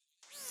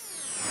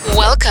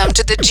Welcome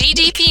to the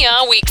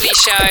GDPR Weekly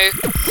Show,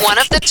 one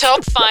of the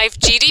top 5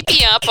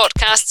 GDPR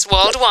podcasts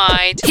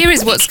worldwide. Here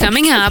is what's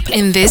coming up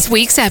in this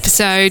week's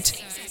episode.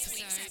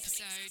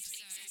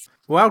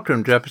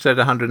 Welcome to episode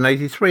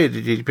 183 of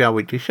the GDPR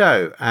Weekly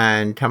Show,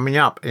 and coming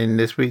up in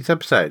this week's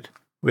episode,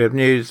 we have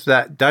news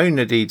that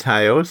donor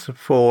details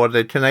for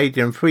the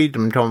Canadian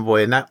Freedom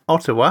Convoy in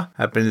Ottawa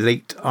have been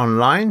leaked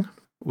online.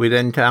 We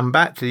then come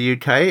back to the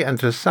UK and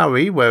to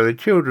Surrey, where a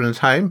children's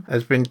home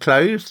has been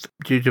closed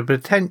due to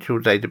potential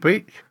data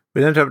breach.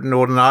 We then travel to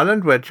Northern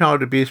Ireland, where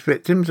child abuse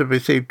victims have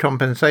received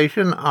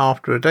compensation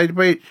after a data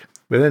breach.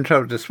 We then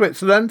travel to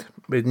Switzerland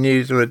with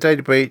news of a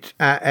data breach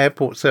at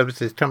airport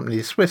services company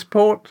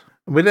Swissport.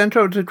 We then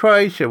travel to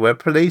Croatia, where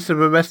police have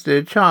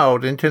arrested a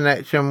child in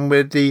connection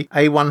with the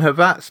A1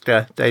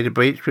 Hrvatska data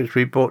breach, which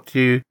we brought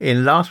to you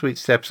in last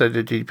week's episode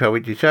of the GDPR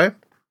Weekly Show.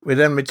 We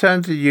then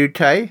return to the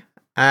UK,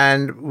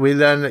 and we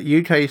learn that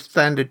UK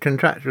standard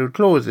contractual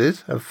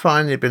clauses have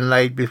finally been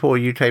laid before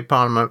UK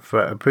Parliament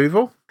for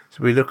approval.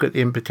 So we look at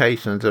the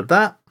implications of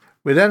that.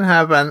 We then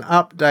have an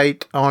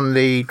update on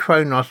the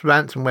Kronos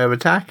ransomware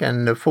attack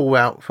and the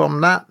fallout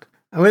from that.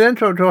 And we then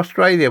travel to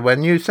Australia, where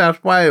New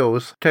South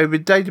Wales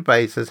COVID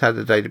database has had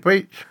a data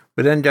breach.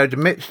 We then go to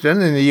Mitchell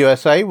in the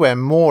USA, where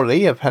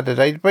Morley have had a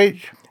data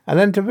breach. And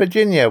then to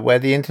Virginia, where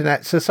the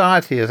Internet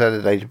Society has had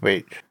a data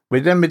breach. We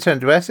then return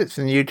to Essex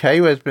in the UK,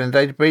 where there's been a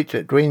data breach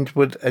at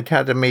Greenwood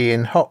Academy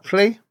in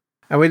Hockley.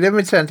 And we then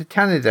return to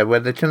Canada, where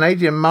the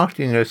Canadian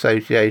Marketing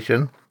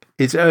Association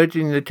is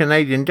urging the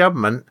Canadian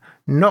government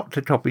not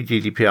to copy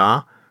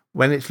GDPR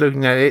when it's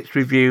looking at its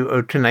review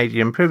of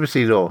Canadian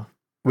privacy law.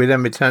 We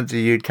then return to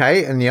the UK,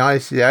 and the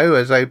ICO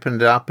has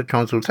opened up a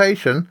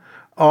consultation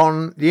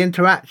on the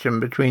interaction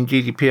between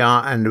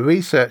GDPR and the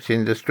research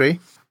industry.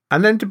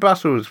 And then to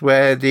Brussels,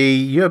 where the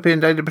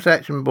European Data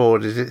Protection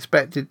Board is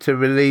expected to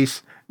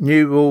release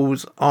new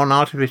rules on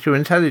artificial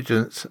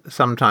intelligence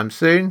sometime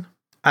soon.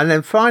 And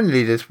then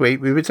finally this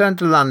week, we return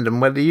to London,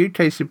 where the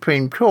UK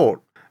Supreme Court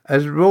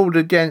has ruled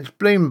against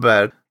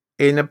Bloomberg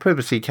in a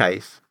privacy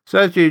case. So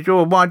as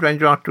usual, a wide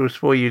range of articles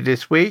for you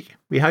this week.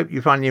 We hope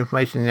you find the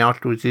information in the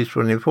articles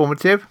useful and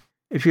informative.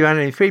 If you have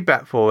any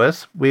feedback for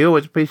us, we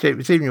always appreciate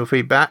receiving your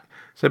feedback.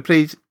 So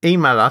please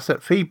email us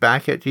at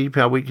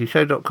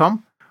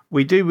feedback@gdprweeklyshow.com.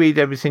 We do read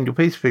every single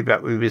piece of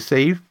feedback we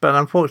receive, but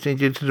unfortunately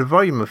due to the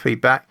volume of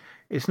feedback,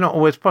 it's not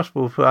always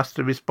possible for us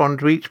to respond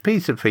to each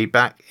piece of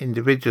feedback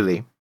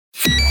individually.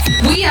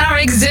 We are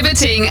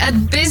exhibiting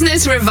at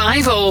Business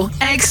Revival,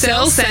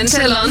 Excel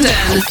Centre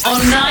London,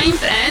 on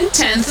 9th and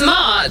 10th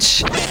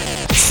March.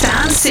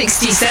 Stand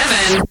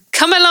 67.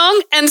 Come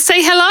along and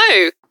say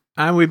hello.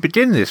 And we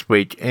begin this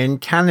week in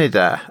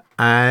Canada,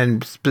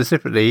 and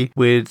specifically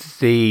with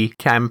the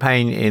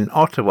campaign in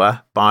Ottawa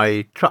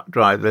by truck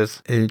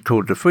drivers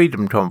called the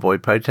Freedom Convoy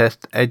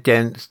protest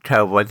against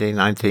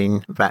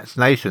COVID-19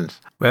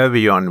 vaccinations. Wherever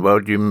you are in the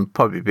world, you may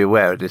probably be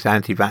aware of this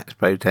anti-vax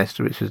protest,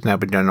 which has now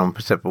been going on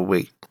for several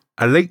weeks.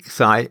 A leaked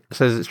site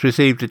says it's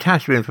received a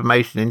cache of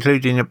information,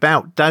 including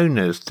about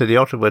donors to the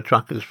Ottawa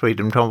Truckers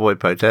Freedom Convoy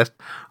protest,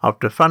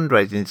 after a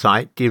fundraising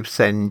site,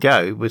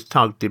 GiveSendGo, was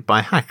targeted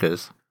by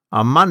hackers.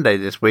 On Monday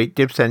this week,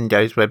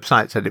 GiveSendGo's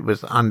website said it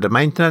was under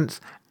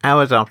maintenance,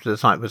 hours after the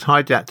site was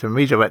hijacked and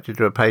redirected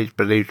to a page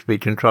believed to be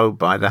controlled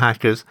by the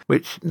hackers,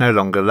 which no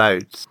longer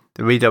loads.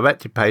 The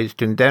redirected page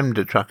condemned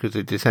the truckers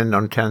who descend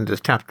on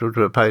Canada's capital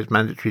to oppose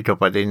mandatory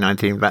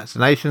COVID-19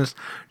 vaccinations,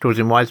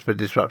 causing widespread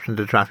disruption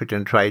to traffic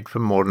and trade for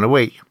more than a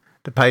week.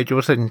 The page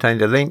also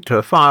contained a link to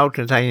a file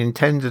containing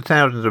tens of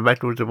thousands of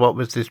records of what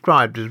was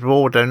described as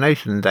raw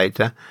donation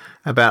data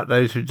about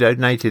those who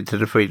donated to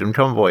the Freedom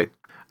Convoy.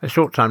 A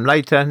short time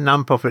later,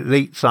 non-profit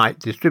leak site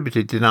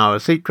Distributed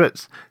Dinara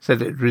Secrets said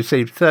it had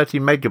received 30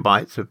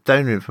 megabytes of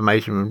donor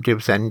information from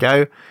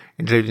GiveSendGo,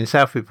 including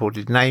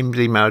self-reported names,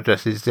 email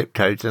addresses, zip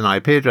codes and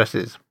IP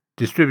addresses.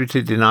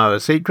 Distributed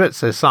Dinara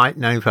Secrets, a site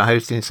known for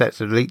hosting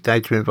sets of leaked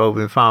data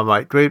involving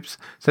far-right groups,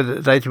 said that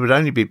the data would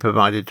only be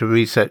provided to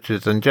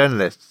researchers and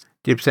journalists.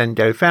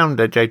 GiveSendGo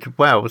founder Jacob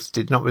Wells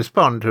did not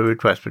respond to a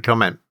request for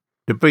comment.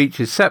 The breach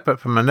is separate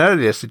from an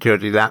earlier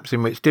security lapse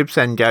in which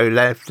GiveSendGo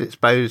left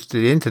exposed to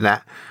the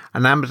internet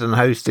an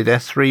Amazon-hosted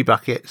S3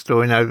 bucket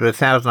storing over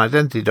 1,000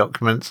 identity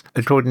documents,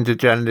 according to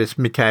journalist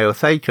Mikhail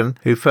Thakin,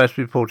 who first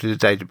reported the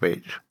data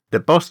breach.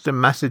 The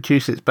Boston,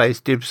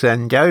 Massachusetts-based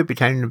GiveSendGo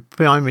became the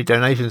primary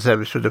donation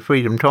service for the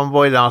Freedom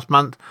Convoy last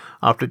month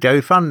after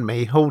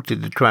GoFundMe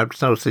halted the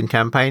crowdsourcing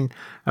campaign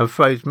and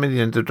froze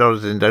millions of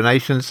dollars in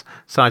donations,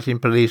 citing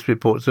police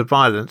reports of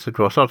violence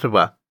across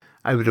Ottawa.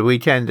 Over the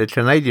weekend, a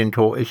Canadian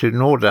court issued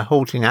an order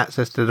halting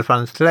access to the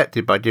funds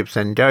collected by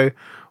GiveSendGo,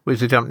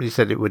 which the company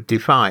said it would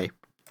defy.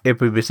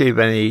 If we receive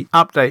any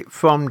update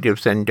from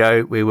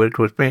GiveSendGo, we will of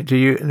course bring it to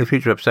you in a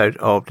future episode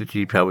of the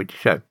GDPR Weekly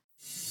Show.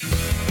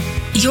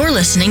 You're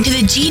listening to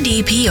the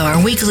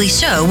GDPR Weekly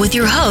Show with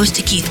your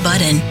host, Keith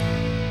Budden.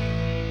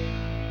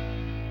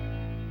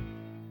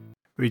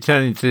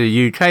 Returning to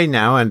the UK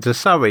now and to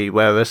Surrey,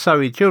 where a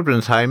Surrey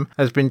children's home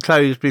has been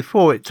closed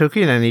before it took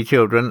in any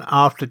children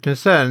after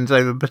concerns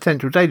over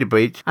potential data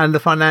breach and the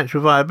financial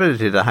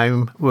viability of the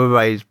home were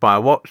raised by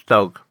a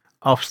watchdog.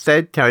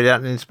 Ofsted carried out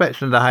an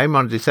inspection of the home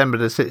on December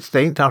the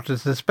 16th after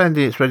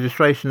suspending its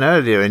registration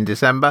earlier in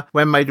December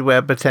when made aware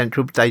of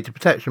potential data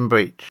protection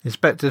breach.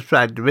 Inspectors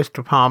flagged the risk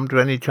of harm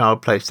to any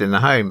child placed in the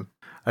home.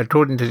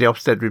 According to the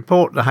Ofsted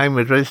report, the home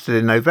was registered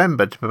in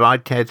November to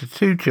provide care to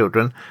 2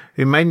 children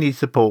who may need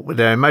support with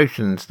their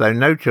emotions, though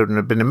no children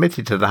have been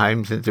admitted to the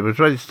home since it was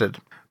registered.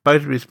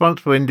 Both the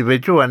responsible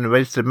individual and the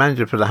registered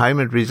manager for the home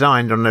had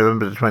resigned on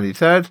November the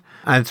 23rd,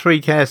 and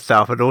 3 care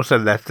staff had also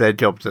left their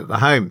jobs at the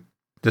home.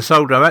 The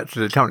sole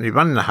director of the company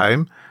running the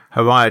home,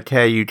 Horizon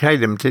Care UK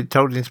Limited,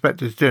 told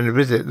inspectors during the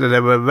visit that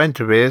there were rent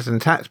arrears and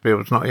tax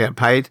bills not yet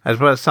paid, as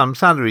well as some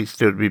salaries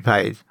still to be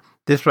paid.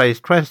 This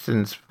raised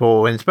questions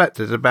for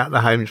inspectors about the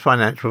home's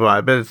financial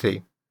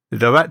viability. The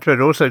director had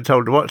also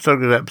told the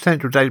watchdog that a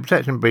potential data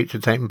protection breach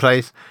had taken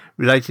place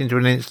relating to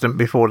an incident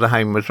before the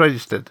home was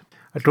registered.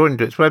 According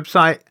to its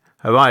website,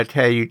 Horizon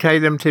Care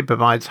UK Limited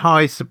provides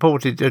high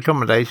supported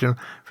accommodation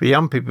for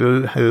young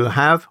people who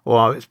have or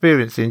are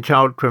experiencing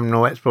child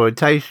criminal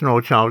exploitation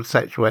or child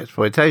sexual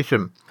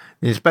exploitation.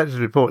 The inspector's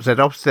report said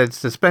Ofsted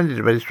suspended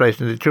the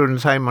registration of the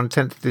children's home on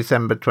 10th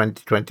December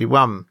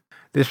 2021.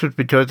 This was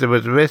because there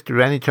was a risk to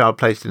any child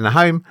placed in the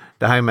home.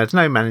 The home has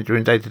no manager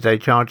in day-to-day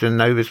charge and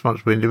no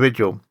responsible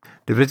individual.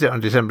 The visit on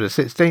December the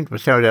 16th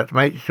was carried out to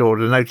make sure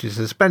the notice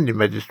suspending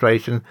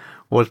registration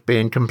was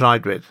being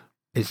complied with.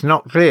 It's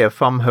not clear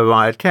from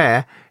Horizon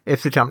Care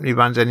if the company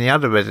runs any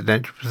other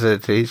residential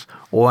facilities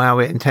or how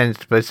it intends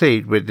to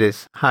proceed with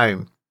this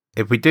home.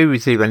 If we do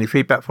receive any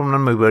feedback from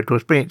them, we will of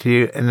course bring it to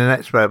you in the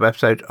next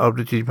episode of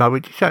the GDPR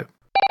Weekly Show.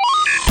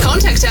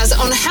 Contact us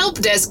on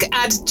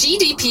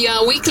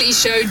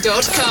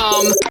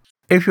helpdesk@gdprweeklyshow.com.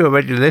 If you're a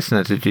regular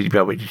listener to the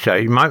GDPR Weekly Show,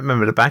 you might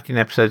remember that back in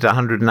episodes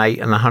 108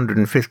 and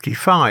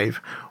 155,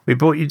 we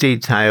brought you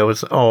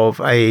details of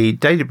a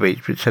data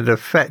breach which had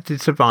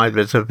affected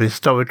survivors of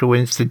historical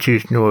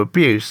institutional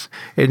abuse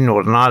in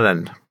Northern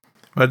Ireland.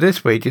 Well,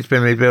 this week it's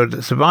been revealed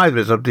that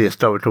survivors of the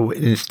historical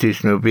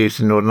institutional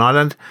abuse in Northern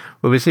Ireland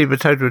will receive a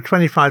total of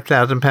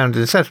 £25,000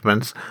 in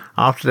settlements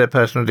after their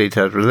personal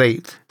details were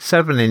leaked.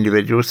 7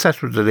 individuals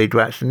settled the legal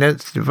action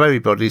against the very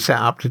body set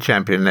up to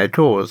champion their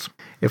cause.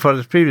 It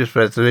follows previous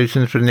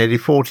resolutions for nearly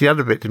 40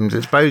 other victims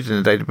exposed in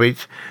the data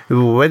breach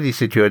who were already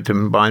secured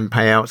combined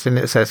payouts in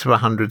excess of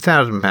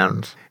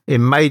 £100,000.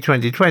 In May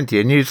 2020,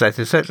 a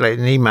newsletter circulated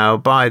an email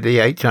by the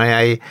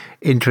HIA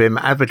Interim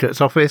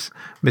Advocate's Office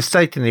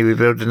mistakenly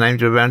revealed the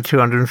names of around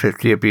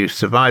 250 abuse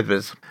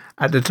survivors.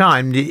 At the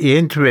time, the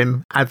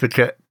Interim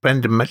Advocate,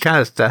 Brendan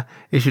McAllister,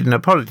 issued an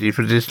apology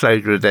for the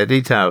disclosure of their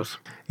details.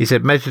 He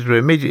said measures were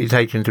immediately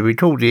taken to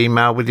recall the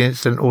email, with the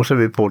incident also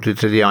reported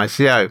to the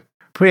ICO.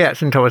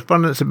 Pre-action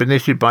correspondence had been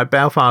issued by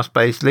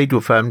Belfast-based legal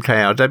firm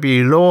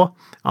KRW Law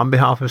on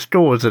behalf of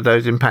scores of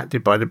those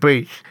impacted by the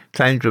breach.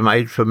 Claims were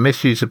made for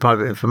misuse of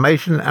private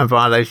information and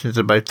violations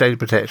of both data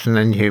protection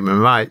and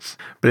human rights,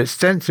 but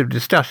extensive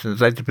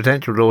discussions led to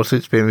potential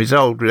lawsuits being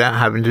resolved without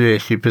having to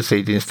issue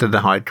proceedings to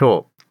the High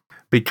Court.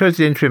 Because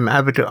the Interim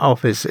Advocate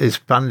Office is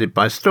funded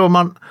by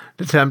Stormont,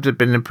 the terms have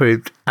been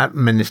approved at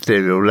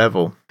ministerial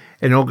level.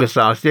 In August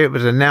last year, it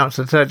was announced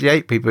that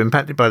 38 people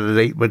impacted by the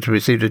leak were to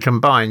receive a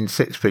combined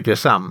 6-figure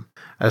sum.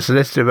 A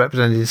solicitor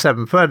representing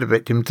 7 further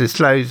victims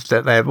disclosed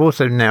that they have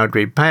also now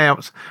agreed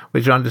payouts,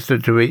 which are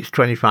understood to reach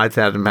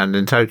 £25,000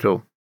 in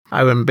total.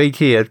 Owen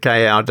Beattie of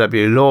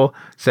KRW Law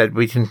said,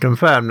 "We can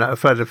confirm that a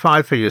further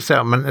 5-figure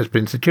settlement has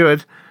been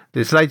secured.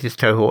 This latest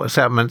cohort of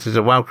settlements is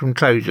a welcome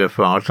closure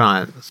for our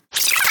clients."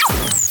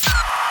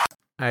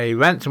 A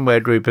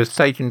ransomware group has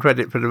taken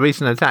credit for the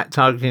recent attack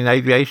targeting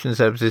aviation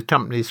services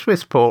company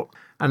Swissport,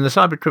 and the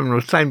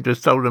cybercriminals claim to have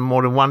stolen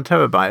more than 1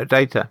 terabyte of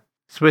data.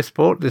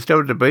 Swissport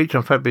discovered the breach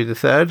on February the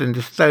 3rd and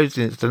disclosed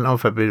the incident on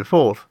February the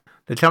 4th.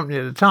 The company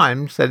at the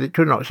time said it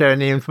could not share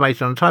any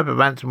information on the type of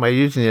ransomware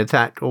used in the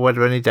attack or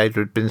whether any data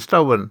had been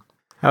stolen.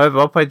 However,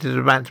 operators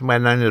of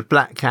ransomware known as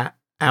Black Cat,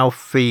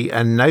 Alfie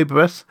and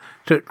Noberus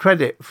took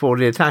credit for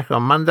the attack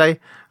on Monday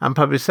and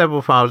published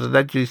several files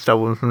allegedly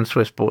stolen from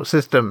Swissport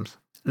systems.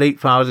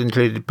 Leaked files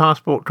included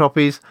passport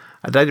copies,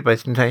 a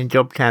database containing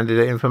job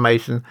candidate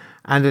information,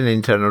 and an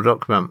internal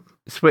document.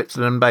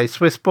 Switzerland-based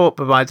Swissport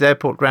provides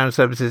airport ground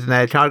services and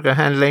air cargo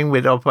handling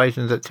with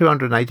operations at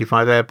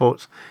 285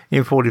 airports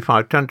in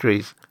 45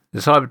 countries.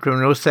 The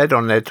cybercriminals said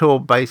on their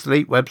Tor-based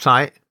leak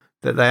website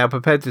that they are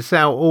prepared to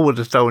sell all of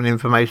the stolen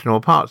information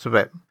or parts of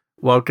it.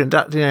 While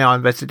conducting our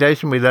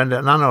investigation, we learned that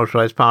an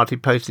unauthorised party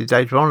posted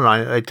data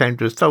online that they claimed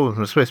to have stolen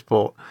from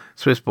Swissport,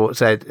 Swissport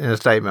said in a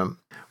statement.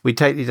 We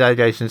take these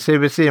allegations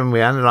seriously and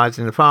we're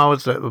analysing the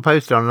files that were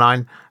posted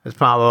online as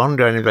part of our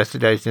ongoing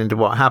investigation into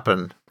what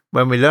happened.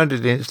 When we learned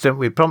of the incident,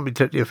 we promptly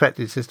took the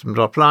affected systems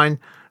offline,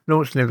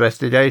 launched an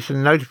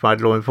investigation, notified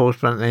law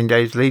enforcement and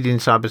engaged leading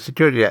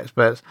cybersecurity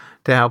experts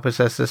to help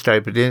assess the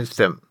scope of the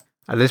incident.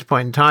 At this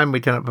point in time, we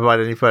cannot provide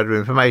any further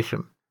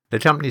information. The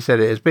company said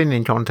it has been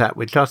in contact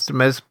with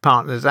customers,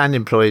 partners and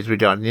employees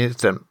regarding the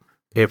incident.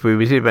 If we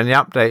receive any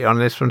update on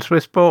this from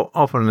Swissport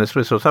or from the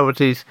Swiss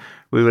authorities,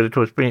 we will of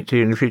course bring it to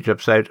you in a future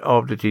episode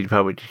of the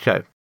GDPR Weekly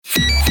Show.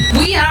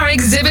 We are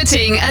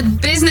exhibiting at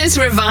Business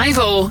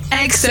Revival,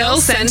 Excel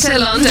Centre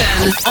London,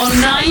 on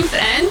 9th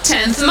and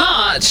 10th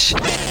March.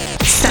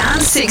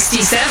 Stand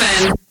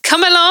 67.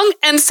 Come along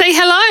and say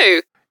hello.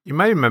 You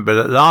may remember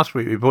that last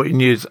week we brought you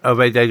news of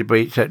a data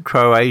breach at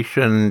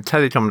Croatian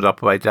telecoms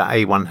operator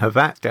A1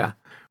 Hrvatska.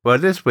 Well,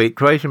 this week,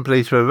 Croatian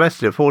police have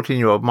arrested a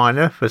 14-year-old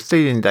minor for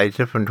stealing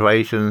data from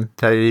Croatian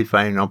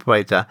telephone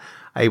operator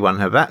A1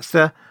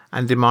 Hrvatska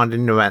and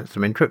demanding the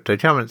ransom in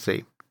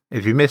cryptocurrency.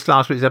 If you missed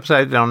last week's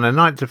episode, on the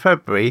 9th of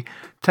February,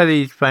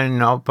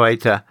 telephone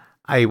operator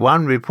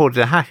A1 reported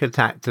a hack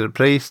attack to the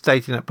police,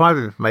 stating that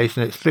private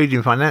information,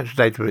 excluding financial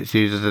data of its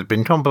users, had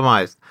been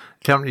compromised.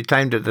 The company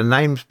claimed that the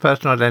names,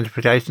 personal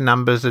identification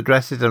numbers,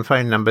 addresses and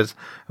phone numbers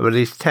of at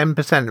least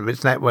 10% of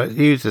its network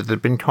users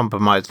had been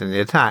compromised in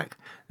the attack.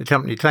 The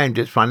company claimed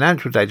its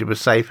financial data was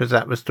safe as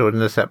that was stored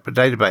in a separate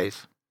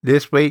database.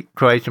 This week,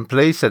 Croatian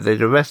police said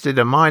they'd arrested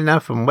a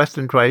minor from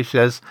western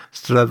Croatia's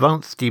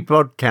Slavonski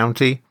Brod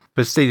county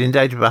for stealing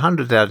data of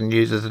 100,000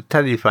 users of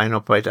telephone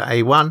operator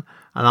A1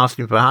 and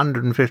asking for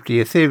 150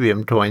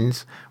 Ethereum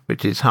coins,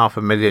 which is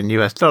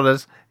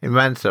 $500,000 in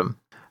ransom.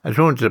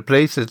 According to the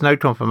police, there's no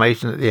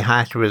confirmation that the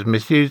hacker has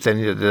misused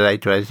any of the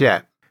data as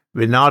yet.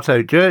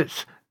 Renato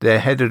Jurc, the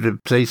head of the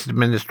police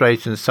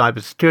administration's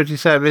cybersecurity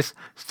service,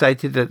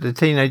 stated that the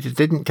teenager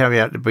didn't carry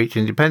out the breach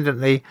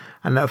independently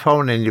and that a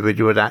foreign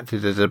individual had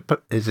acted as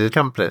his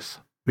accomplice.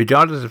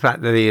 Regardless of the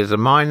fact that he is a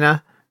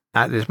minor,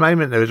 at this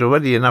moment there is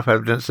already enough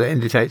evidence that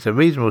indicates a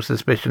reasonable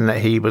suspicion that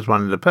he was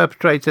one of the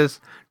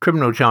perpetrators.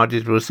 Criminal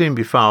charges will soon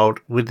be filed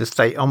with the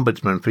State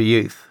Ombudsman for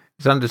Youth.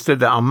 It's understood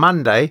that on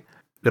Monday,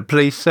 the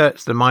police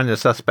searched the minor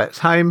suspect's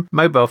home,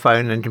 mobile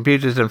phone and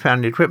computers and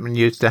found the equipment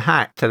used to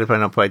hack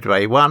telephone operator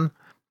A1.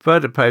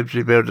 Further probes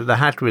revealed that the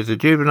hacker is a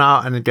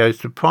juvenile and goes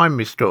to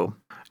primary school.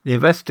 The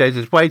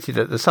investigators waited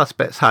at the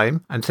suspect's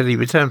home until he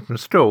returned from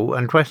school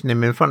and questioned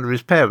him in front of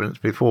his parents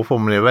before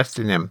formally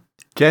arresting him.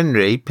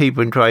 Generally,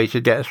 people in Croatia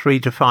get a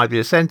 3 to 5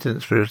 year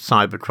sentence for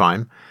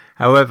cybercrime.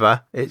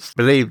 However, it's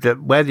believed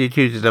that where the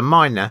accused is a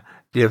minor,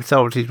 the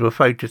authorities will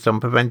focus on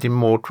preventing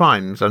more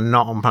crimes and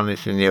not on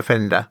punishing the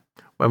offender.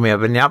 When we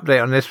have any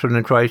update on this from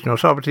the Croatian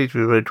authorities,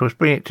 we will of course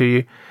bring it to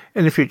you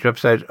in a future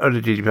episode of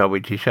the GDPR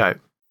Weekly Show.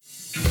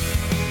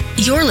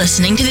 You're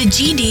listening to the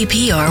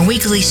GDPR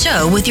Weekly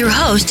Show with your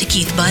host,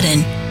 Keith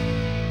Budden.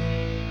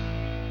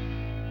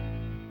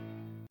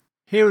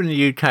 Here in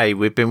the UK,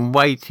 we've been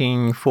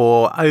waiting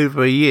for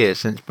over a year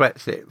since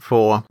Brexit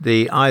for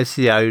the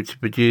ICO to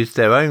produce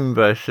their own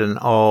version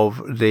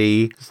of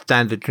the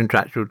standard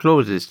contractual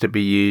clauses to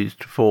be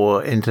used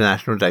for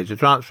international data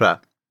transfer.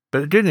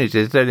 But the good news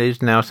is there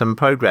is now some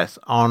progress.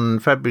 On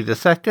February the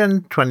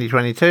 2nd,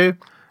 2022,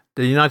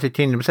 the United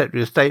Kingdom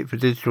Secretary of State for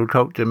Digital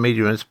Culture,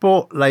 Media and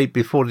Sport laid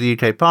before the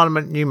UK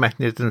Parliament new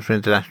mechanisms for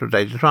international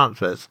data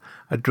transfers,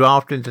 a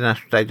draft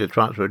international data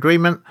transfer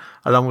agreement,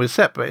 along with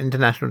separate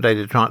international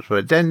data transfer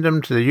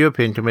addendum to the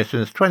European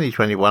Commission's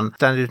 2021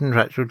 standard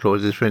contractual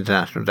clauses for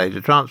international data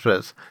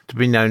transfers, to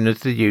be known as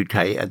the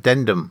UK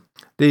Addendum.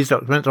 These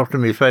documents,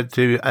 often referred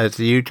to as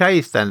the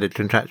UK Standard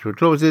Contractual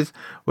Clauses,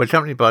 were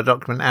accompanied by a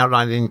document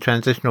outlining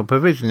transitional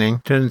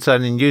provisioning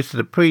concerning use of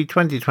the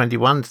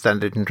pre-2021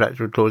 Standard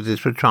Contractual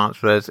Clauses for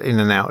transfers in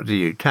and out of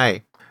the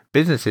UK.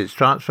 Businesses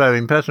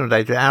transferring personal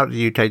data out of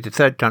the UK to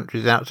third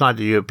countries outside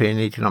the European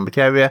Economic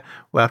Area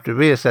will have to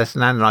reassess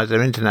and analyse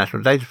their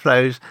international data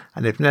flows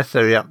and, if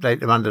necessary,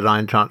 update their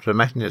underlying transfer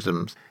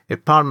mechanisms.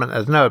 If Parliament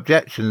has no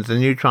objections, the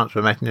new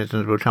transfer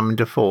mechanisms will come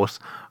into force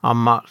on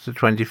March the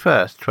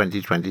 21st,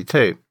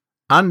 2022.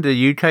 Under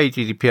UK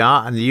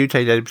GDPR and the UK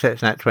Data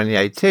Protection Act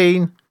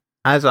 2018,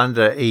 as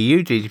under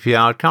EU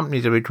GDPR,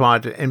 companies are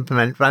required to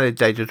implement valid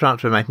data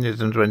transfer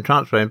mechanisms when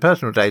transferring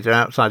personal data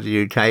outside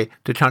the UK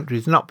to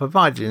countries not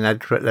providing an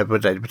adequate level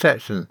of data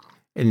protection.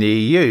 In the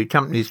EU,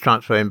 companies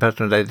transferring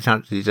personal data to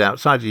countries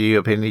outside the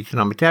European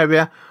Economic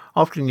Area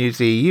often use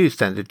the EU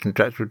standard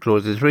contractual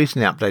clauses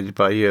recently updated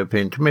by the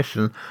European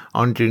Commission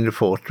on June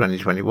 4,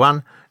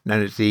 2021,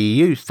 known as the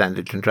EU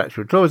standard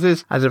contractual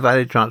clauses, as a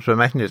valid transfer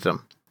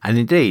mechanism. And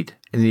indeed,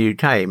 in the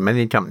UK,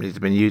 many companies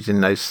have been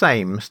using those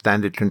same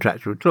standard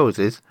contractual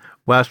clauses,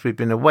 whilst we've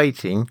been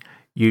awaiting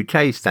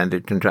UK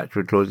standard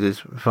contractual clauses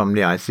from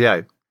the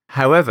ICO.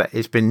 However,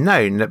 it's been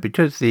known that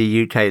because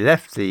the UK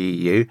left the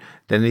EU,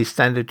 then these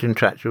standard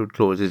contractual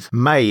clauses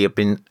may have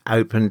been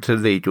open to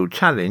legal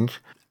challenge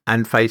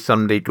and face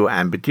some legal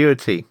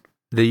ambiguity.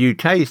 The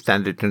UK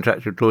standard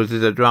contractual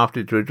clauses are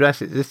drafted to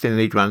address existing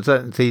legal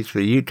uncertainties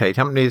for UK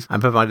companies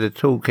and provide a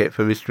toolkit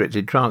for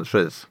restricted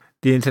transfers.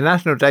 The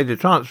International Data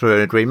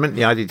Transfer Agreement,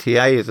 the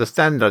IDTA, is a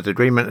standardised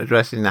agreement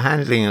addressing the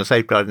handling and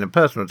safeguarding of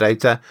personal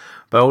data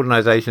by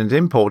organisations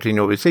importing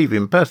or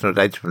receiving personal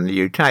data from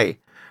the UK.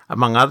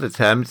 Among other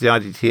terms, the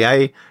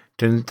IDTA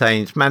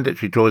contains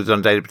mandatory clauses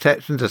on data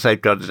protection to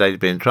safeguard the data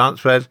being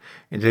transferred,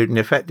 including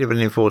effective and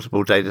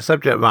enforceable data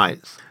subject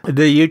rights.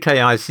 The UK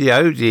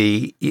ICO,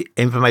 the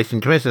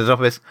Information Commissioner's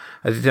Office,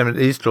 has determined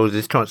that these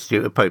clauses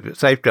constitute appropriate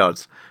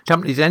safeguards.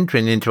 Companies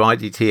entering into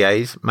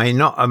IDTAs may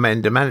not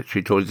amend the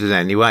mandatory clauses in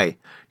any way.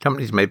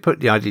 Companies may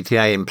put the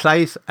IDTA in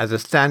place as a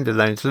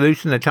standalone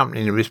solution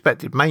accompanying the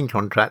respective main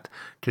contract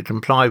to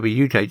comply with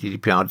UK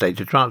GDPR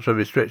data transfer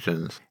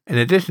restrictions. In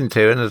addition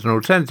to, and as an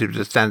alternative to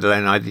the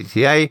standalone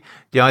IDTA,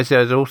 the ICO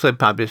has also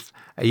published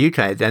a UK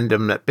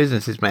addendum that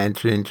businesses may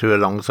enter into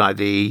alongside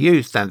the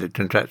EU standard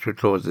contractual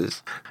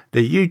clauses.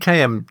 The UK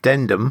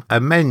addendum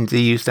amends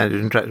EU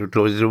standard contractual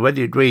clauses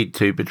already agreed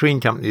to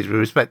between companies with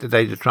respect to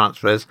data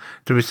transfers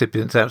to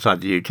recipients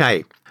outside the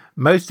UK.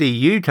 Most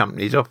EU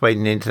companies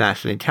operating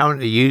internationally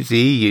currently use the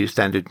EU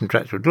standard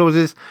contractual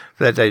clauses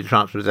for their data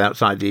transfers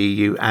outside the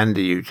EU and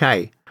the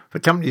UK. For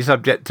companies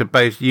subject to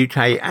both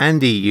UK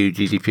and EU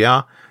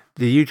GDPR,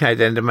 the UK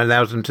addendum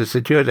allows them to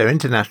secure their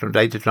international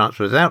data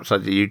transfers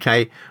outside the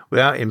UK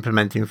without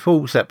implementing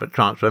full separate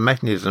transfer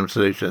mechanism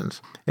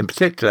solutions. In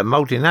particular,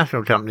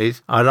 multinational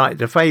companies are likely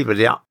to favour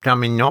the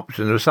upcoming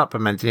option of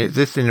supplementing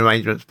existing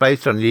arrangements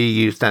based on the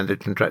EU standard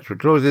contractual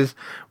clauses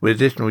with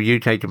additional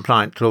UK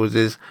compliant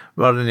clauses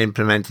rather than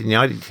implementing the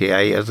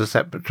IDTA as a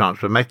separate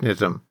transfer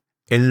mechanism.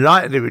 In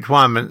light of the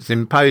requirements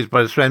imposed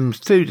by the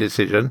Schrems II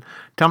decision,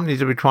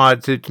 companies are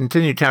required to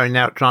continue carrying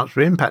out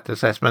transfer impact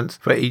assessments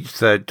for each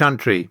third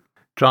country.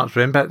 Transfer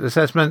impact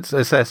assessments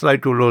assess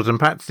local laws and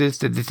practices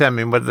to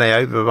determine whether they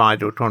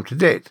override or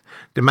contradict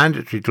the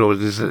mandatory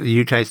clauses that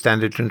the UK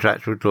standard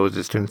contractual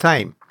clauses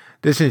contain.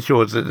 This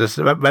ensures that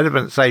the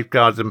relevant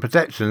safeguards and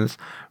protections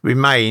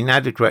remain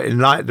adequate in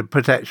light of the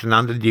protection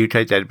under the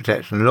UK data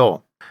protection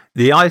law.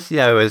 The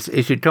ICO has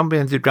issued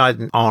comprehensive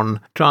guidance on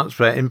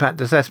transfer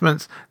impact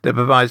assessments that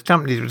provides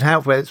companies with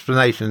helpful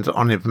explanations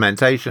on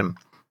implementation.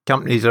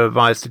 Companies are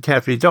advised to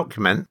carefully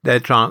document their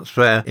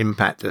transfer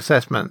impact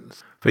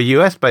assessments. For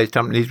US-based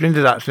companies, the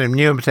introduction of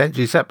new and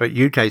potentially separate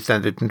UK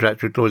standard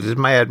contractual clauses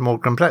may add more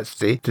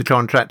complexity to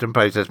contract and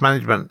process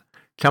management.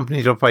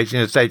 Companies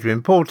operating as data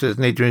importers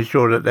need to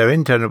ensure that their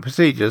internal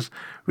procedures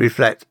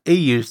reflect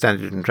EU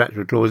standard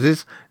contractual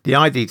clauses, the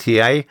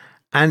IDTA,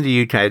 and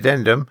the UK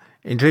addendum,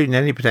 including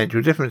any potential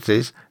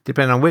differences,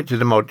 depending on which of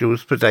the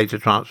modules for data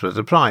transfers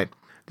apply.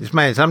 This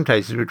may in some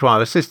cases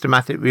require a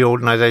systematic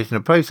reorganisation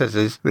of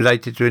processes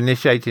related to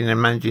initiating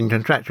and managing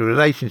contractual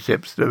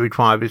relationships that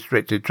require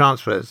restricted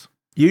transfers.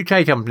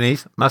 UK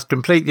companies must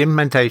complete the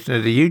implementation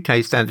of the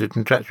UK standard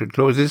contractual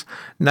clauses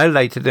no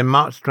later than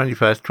March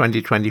 21,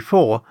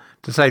 2024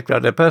 to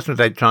safeguard their personal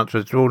data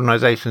transfers to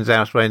organisations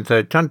elsewhere in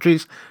third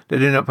countries that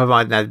do not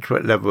provide an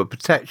adequate level of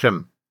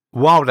protection.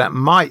 While that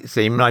might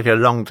seem like a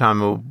long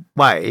time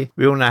away,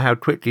 we all know how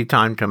quickly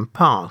time can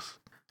pass.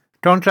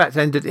 Contracts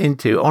entered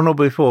into on or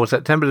before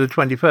September the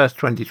 21st,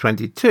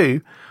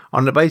 2022,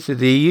 on the basis of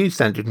the EU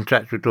standard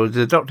contractual clauses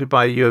adopted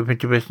by the European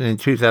Commission in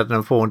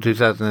 2004 and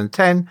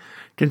 2010,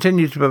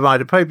 continue to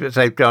provide appropriate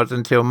safeguards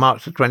until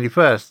March the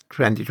 21st,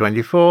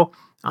 2024,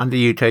 under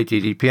UK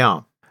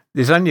GDPR.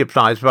 This only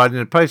applies providing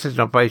the process and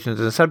operations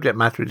and subject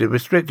matter of the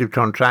restrictive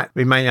contract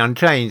remain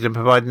unchanged and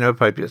providing no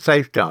appropriate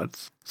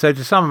safeguards. So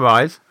to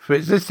summarise, for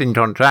existing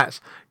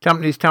contracts,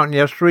 companies currently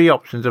have three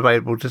options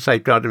available to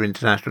safeguard their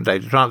international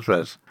data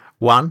transfers.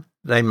 1.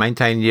 They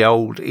maintain the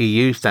old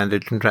EU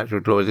standard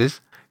contractual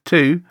clauses.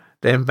 2.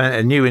 They implement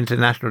a new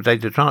international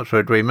data transfer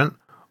agreement.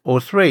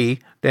 Or 3.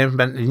 They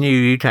implement the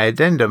new UK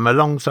addendum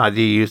alongside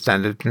the EU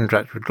standard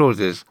contractual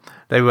clauses.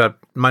 They will have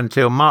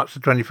until March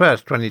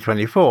 21st,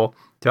 2024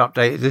 to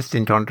update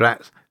existing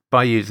contracts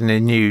by using the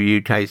new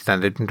UK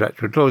standard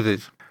contractual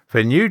clauses.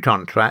 For new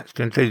contracts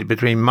concluded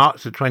between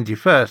March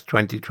 21st,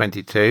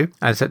 2022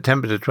 and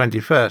September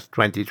 21st,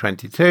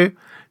 2022,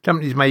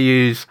 companies may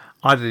use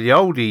either the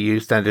old EU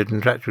standard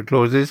contractual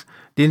clauses,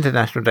 the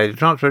International Data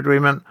Transfer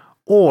Agreement,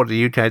 or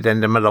the UK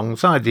addendum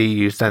alongside the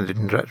EU standard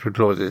contractual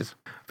clauses.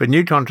 For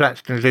new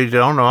contracts concluded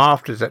on or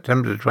after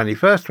September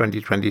 21st,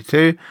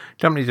 2022,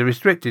 companies are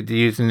restricted to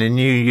using the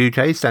new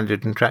UK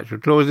standard contractual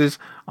clauses,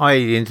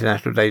 i.e. the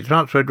International Data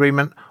Transfer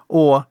Agreement,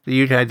 or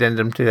the UK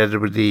addendum together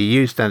with the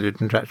EU standard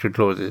contractual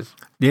clauses.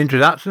 The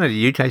introduction of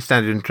the UK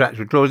standard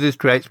contractual clauses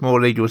creates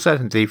more legal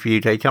certainty for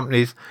UK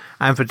companies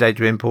and for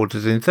data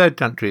importers in third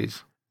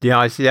countries. The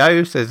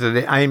ICO says that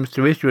it aims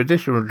to issue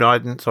additional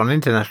guidance on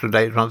international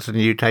data transfers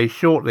in the UK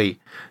shortly.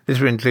 This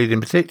will include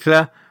in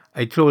particular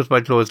a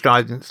clause-by-clause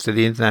guidance to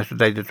the International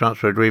Data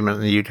Transfer Agreement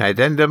and the UK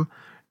addendum,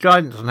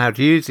 guidance on how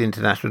to use the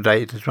International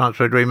Data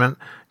Transfer Agreement,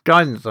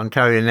 guidance on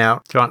carrying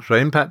out transfer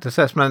impact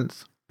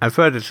assessments, and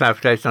further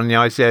clarification on the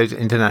ICO's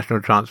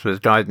international transfers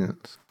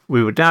guidance.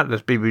 We will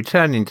doubtless be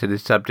returning to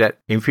this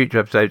subject in future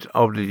episodes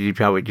of the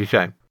GDPR Weekly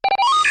Show.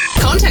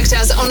 Contact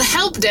us on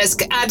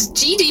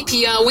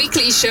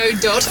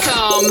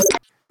helpdesk@gdprweeklyshow.com.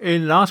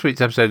 In last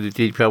week's episode of the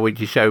GDPR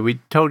Weekly Show, we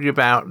told you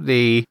about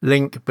the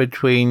link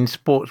between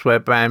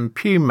sportswear brand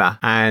Puma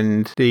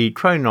and the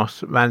Kronos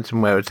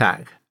ransomware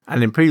attack.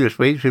 And in previous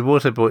weeks, we've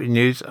also brought you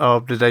news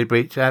of the data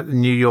breach at the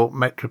New York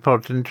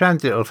Metropolitan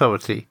Transit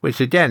Authority, which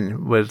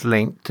again was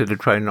linked to the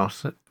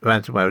Tronos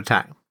ransomware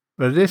attack.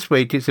 But this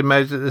week, it's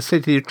emerged that the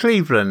city of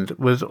Cleveland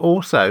was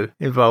also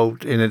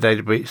involved in a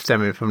data breach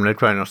stemming from the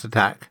Tronos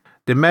attack.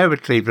 The mayor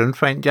of Cleveland,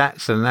 Frank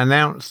Jackson,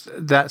 announced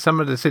that some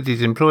of the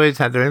city's employees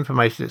had their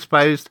information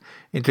exposed,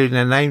 including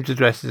their names,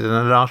 addresses, and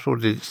the last four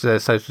digits of their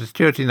social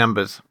security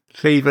numbers.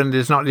 Cleveland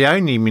is not the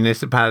only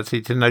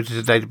municipality to notice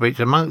a data breach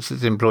amongst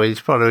its employees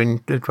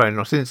following the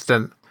Tronos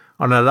incident.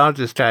 On a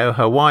larger scale,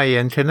 Hawaii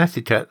and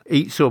Connecticut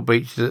each saw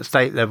breaches at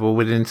state level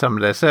within some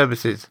of their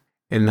services.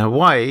 In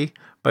Hawaii,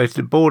 both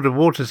the Board of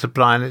Water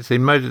Supply and its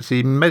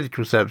emergency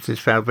medical services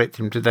fell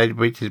victim to data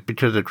breaches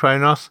because of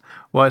Tronos.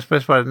 While it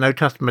specified that no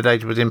customer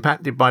data was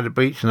impacted by the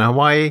breach in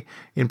Hawaii,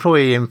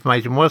 employee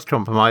information was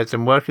compromised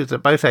and workers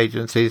at both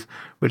agencies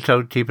were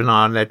told to keep an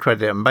eye on their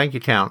credit and bank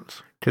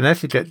accounts.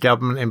 Connecticut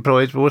government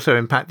employees were also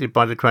impacted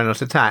by the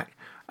Tronos attack.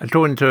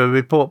 According to a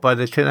report by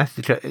the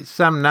Connecticut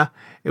Examiner,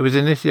 it was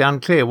initially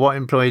unclear what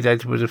employee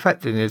data was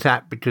affected in the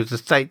attack because the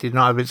state did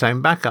not have its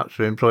own backups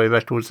for employee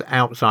records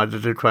outside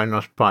of the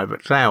Tronos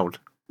private cloud.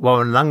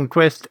 Warren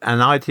Lundquist, an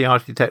IT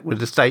architect with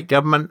the state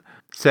government,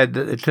 said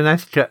that the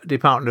Connecticut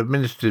Department of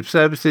Administrative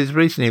Services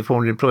recently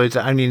informed employees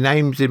that only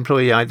names,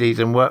 employee IDs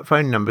and work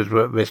phone numbers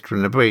were at risk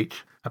from the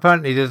breach.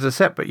 Apparently there's a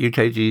separate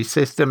UKG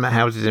system that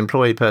houses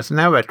employee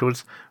personnel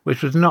records,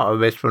 which was not at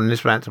risk from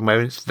this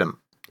ransomware incident.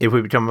 If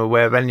we become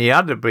aware of any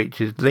other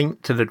breaches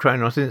linked to the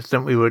Tronos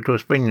incident, we will of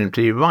course bring them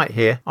to you right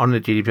here on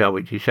the GDPR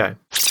Weekly Show.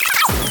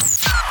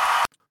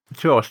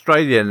 To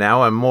Australia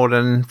now, and more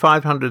than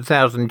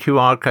 500,000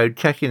 QR code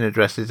check-in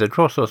addresses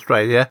across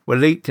Australia were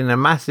leaked in a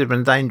massive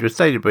and dangerous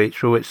data breach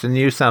for which the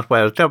New South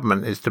Wales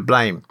government is to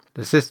blame.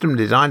 The system,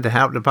 designed to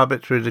help the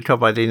public through the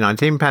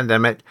COVID-19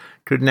 pandemic,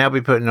 could now be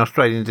putting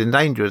Australians in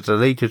danger as the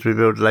leakers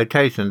revealed the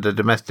locations of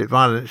domestic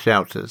violence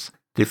shelters,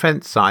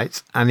 defence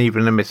sites and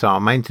even a missile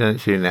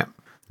maintenance unit.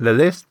 The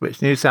list,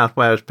 which New South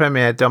Wales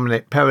Premier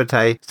Dominic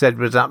Perrottet said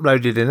was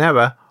uploaded in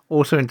error,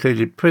 also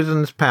included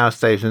prisons, power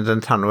stations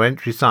and tunnel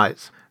entry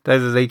sites. Though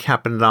the leak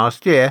happened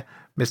last year,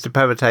 Mr.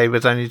 Perrottet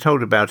was only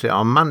told about it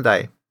on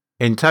Monday.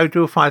 In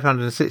total,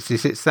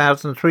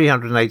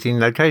 566,318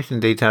 location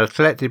details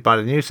collected by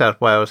the New South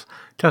Wales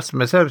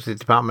Customer Services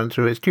Department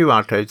through its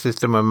QR code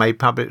system were made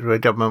public through a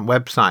government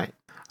website.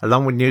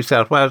 Along with New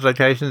South Wales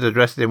locations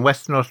addressed in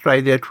Western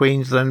Australia,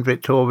 Queensland,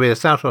 Victoria,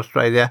 South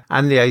Australia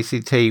and the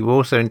ACT were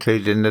also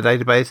included in the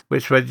database,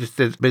 which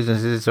registered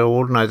businesses or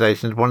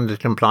organisations wanting to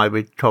comply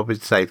with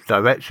COVID-safe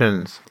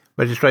directions.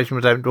 Registration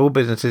was open to all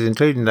businesses,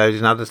 including those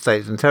in other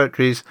states and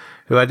territories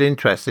who had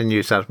interest in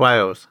New South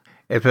Wales.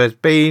 If there has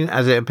been,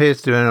 as it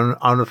appears to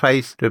on the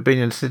face, to have been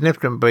a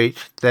significant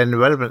breach, then the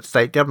relevant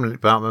state government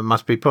department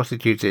must be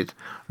prosecuted,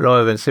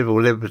 lawyer and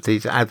civil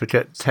liberties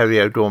advocate Terry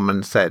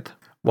O'Dorman said.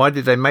 Why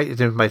did they make this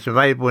information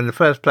available in the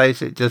first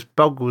place? It just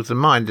boggles the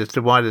mind as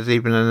to why there's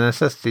even a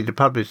necessity to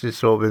publish this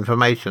sort of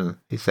information,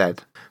 he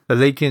said. The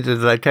leakings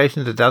of the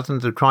locations of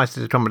dozens of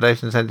crisis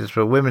accommodation centres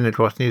for women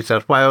across New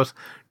South Wales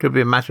could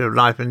be a matter of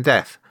life and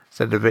death,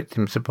 said the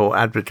victim support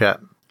advocate.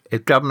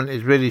 If government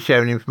is really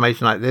sharing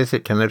information like this,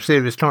 it can have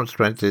serious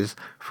consequences,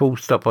 Full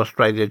Stop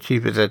Australia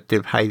Chief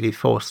Executive Hayley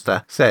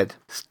Forster said.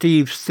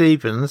 Steve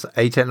Stevens,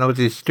 a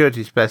technology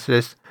security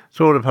specialist,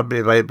 saw the publicly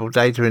available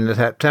data in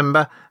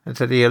September and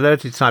said he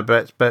alerted cyber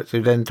experts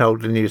who then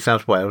told the New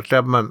South Wales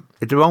government.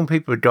 If the wrong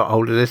people had got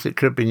hold of this, it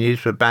could have been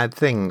used for bad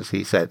things,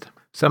 he said.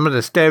 Some of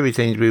the scary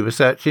things we were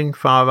searching,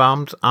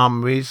 firearms,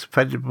 armories,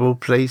 federal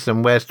police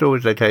and where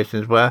storage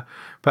locations were,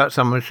 perhaps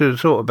someone should have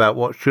thought about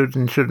what should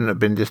and shouldn't have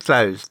been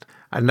disclosed.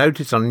 A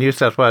notice on New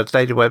South Wales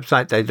data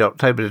website dated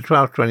October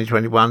 12,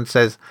 2021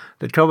 says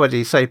the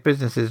Coveredy Safe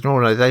Businesses and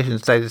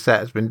Organisations data set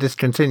has been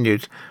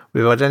discontinued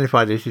with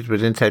identified issues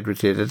with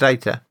integrity of the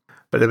data.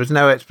 But there was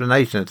no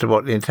explanation as to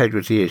what the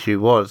integrity issue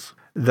was.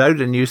 Though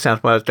the New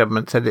South Wales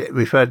government said it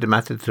referred the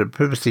matter to the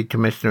Privacy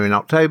Commissioner in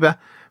October,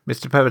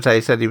 Mr.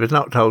 Perrottet said he was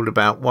not told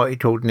about what he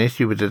called an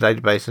issue with the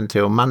database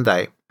until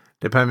Monday.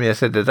 The Premier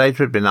said the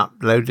data had been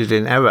uploaded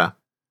in error.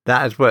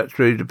 That has worked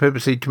through the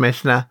Privacy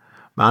Commissioner.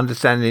 My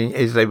understanding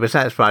is they were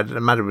satisfied that the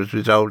matter was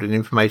resolved and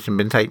information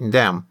been taken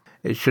down.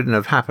 It shouldn't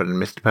have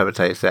happened, Mr.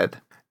 Perrottet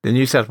said. The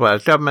New South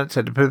Wales government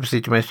said the Privacy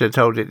Commissioner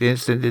told it the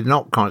incident did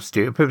not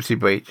constitute a privacy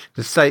breach.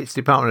 The state's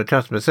Department of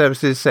Customer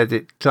Services said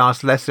it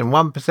classed less than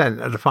 1%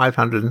 of the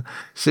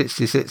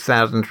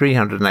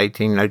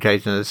 566,318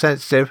 locations as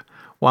sensitive.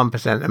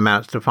 1%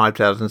 amounts to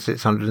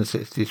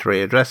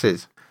 5,663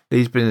 addresses.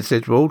 These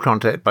businesses were all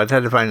contacted by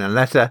telephone and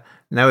letter.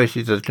 No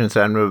issues of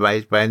concern were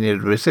raised by any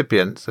of the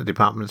recipients, the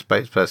department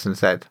spokesperson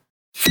said.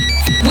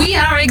 We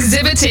are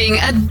exhibiting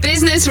at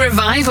Business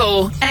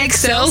Revival,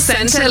 Excel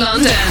Centre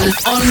London,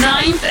 on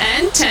 9th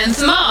and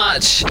 10th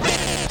March.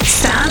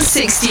 Stand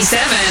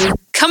 67.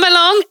 Come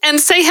along and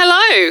say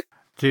hello.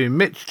 To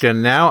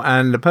Michigan now,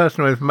 and the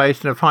personal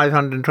information of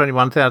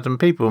 521,000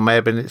 people may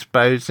have been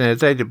exposed in a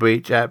data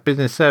breach at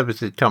business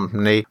services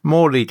company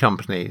Morley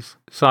Companies.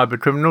 Cyber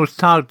criminals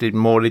targeted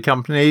Morley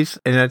Companies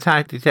in an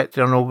attack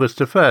detected on August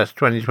 1st,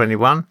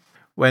 2021.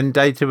 when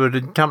data of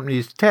the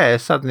company's care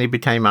suddenly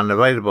became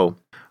unavailable.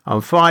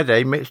 On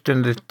Friday,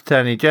 Mitchelton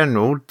Attorney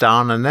General,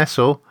 Dana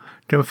Nessel,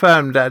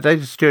 confirmed that a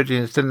data security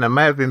incident that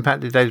may have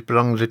impacted data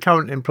belonging to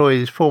current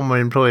employees, former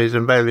employees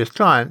and various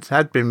clients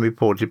had been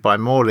reported by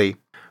Morley.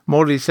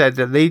 Morley said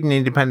that leading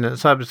independent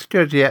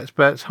cybersecurity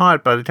experts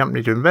hired by the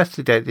company to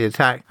investigate the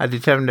attack had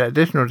determined that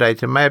additional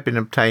data may have been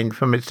obtained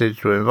from its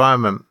digital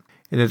environment.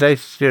 In a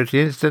data security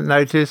incident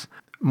notice,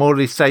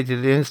 Morley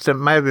stated the incident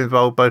may have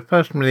involved both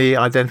personally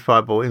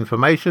identifiable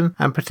information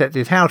and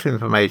protected health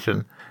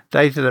information.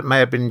 Data that may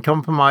have been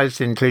compromised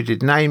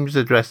included names,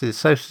 addresses,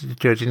 social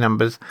security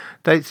numbers,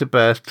 dates of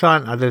birth,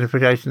 client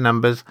identification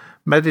numbers,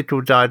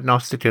 medical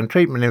diagnostic and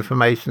treatment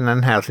information,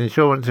 and health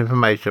insurance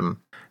information.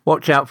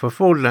 Watch out for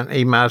fraudulent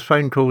emails,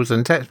 phone calls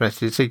and text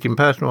messages seeking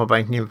personal or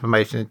banking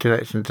information in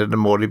connection to the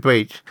Morley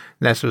breach,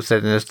 Nessel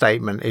said in a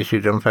statement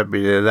issued on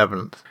February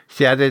 11th.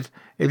 She added,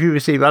 if you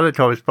receive other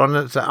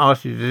correspondence that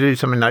asks you to do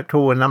something like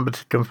call a number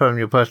to confirm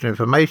your personal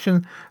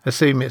information,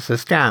 assume it's a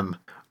scam.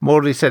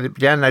 Morley said it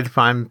began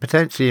notifying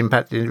potentially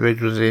impacted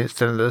individuals of the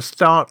incident at the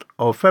start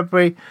of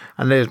February,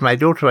 and it has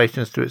made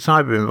alterations to its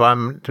cyber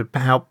environment to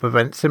help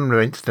prevent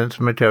similar incidents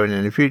from occurring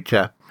in the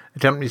future. The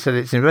company said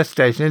its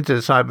investigation into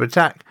the cyber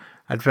attack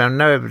had found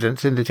no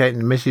evidence indicating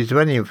the misuse of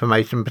any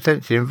information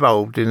potentially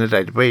involved in the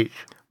data breach.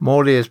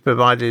 Morley has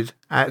provided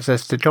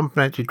access to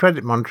complimentary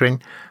credit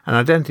monitoring and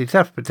identity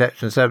theft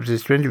protection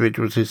services to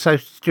individuals whose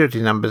social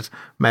security numbers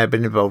may have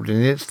been involved in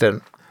the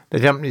incident. The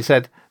company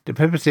said the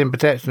privacy and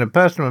protection of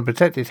personal and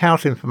protected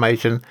health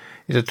information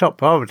is a top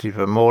priority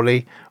for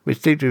Morley,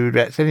 which deeply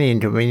regrets any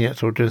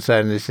inconvenience or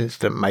concern this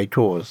incident may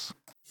cause.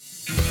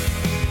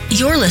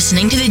 You're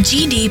listening to the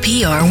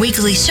GDPR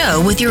Weekly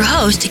Show with your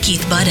host,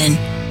 Keith Budden.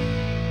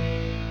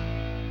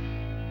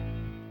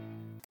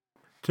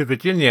 To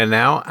Virginia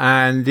now,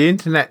 and the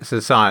Internet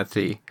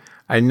Society,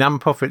 a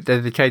non-profit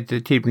dedicated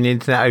to keeping the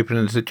Internet open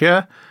and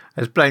secure,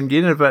 has blamed the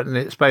inadvertent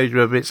exposure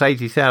of its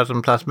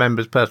 80,000 plus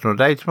members' personal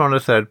data on a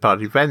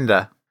third-party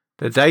vendor.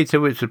 The data,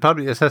 which was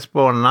publicly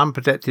accessible on an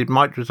unprotected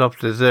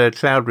Microsoft Azure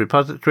cloud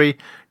repository,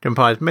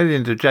 comprised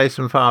millions of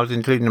JSON files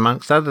including,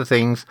 amongst other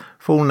things,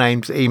 full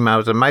names,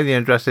 emails and mailing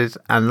addresses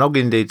and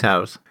login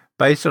details.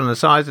 Based on the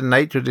size and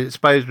nature of the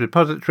exposed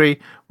repository,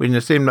 we can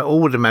assume that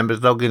all the members'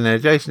 login and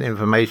adjacent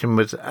information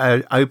was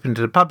open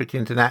to the public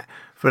internet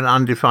for an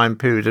undefined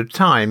period of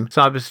time,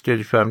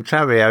 cybersecurity firm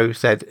Clario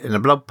said in a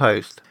blog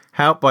post.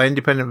 Helped by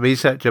independent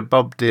researcher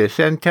Bob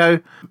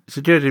Diachenko,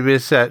 security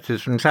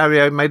researchers from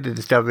Clario made the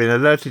discovery and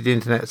alerted the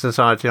Internet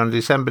Society on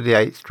December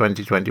 8,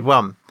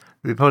 2021.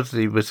 The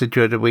repository was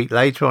secured a week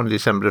later on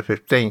December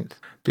 15th.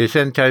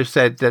 Diachenko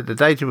said that the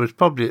data was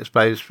probably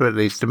exposed for at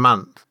least a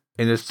month.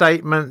 In a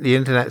statement, the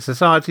Internet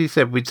Society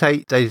said we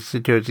take data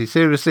security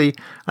seriously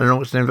and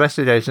launched an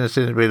investigation as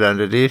soon as we learned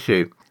of the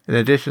issue. In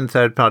addition,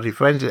 third-party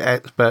forensic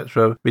experts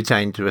were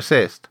retained to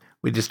assist.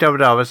 We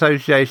discovered our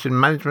association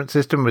management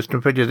system was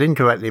configured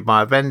incorrectly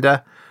by a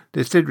vendor.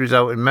 This did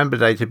result in member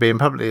data being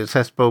publicly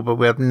accessible, but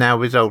we have now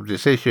resolved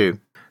this issue.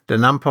 The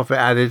non-profit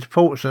added,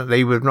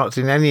 fortunately, we've not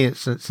seen any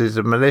instances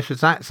of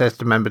malicious access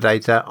to member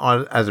data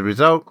as a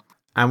result,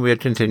 and we are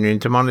continuing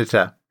to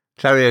monitor.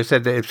 Clario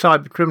said that if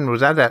cyber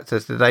criminals had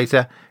access to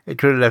data, it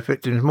could have left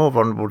victims more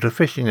vulnerable to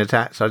phishing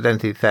attacks,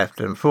 identity theft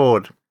and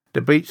fraud.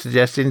 The breach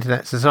suggests the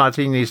Internet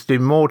Society needs to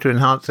do more to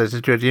enhance their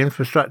security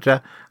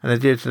infrastructure and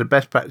adhere to the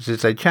best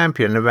practices they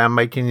champion around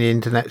making the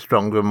Internet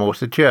stronger and more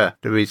secure,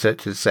 the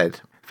researchers said.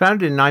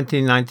 Founded in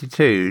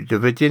 1992, the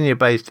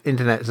Virginia-based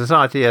Internet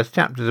Society has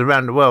chapters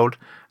around the world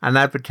and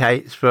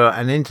advocates for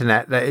an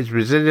Internet that is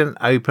resilient,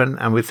 open,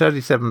 and with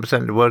 37%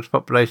 of the world's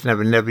population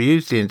having never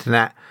used the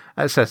Internet,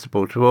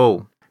 accessible to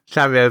all.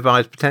 Clario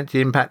advised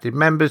potentially impacted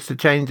members to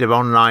change their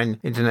online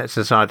Internet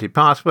Society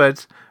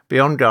passwords, be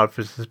on guard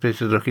for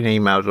suspicious-looking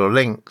emails or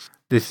links.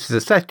 This is the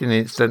second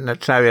incident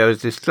that Clario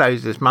has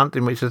disclosed this month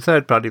in which a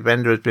third-party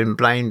vendor has been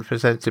blamed for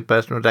sensitive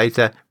personal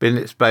data being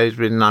exposed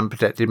within an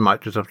unprotected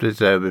Microsoft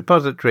Azure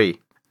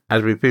repository.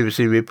 As we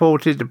previously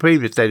reported, the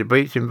previous data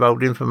breach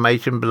involved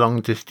information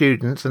belonging to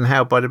students and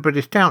held by the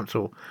British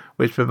Council,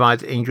 which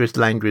provides English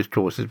language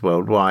courses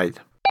worldwide.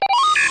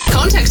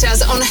 Contact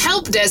us on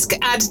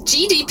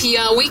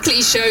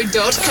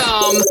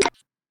helpdesk@gdprweeklyshow.com.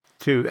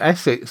 To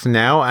Essex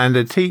now, and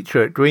a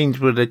teacher at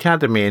Greenswood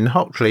Academy in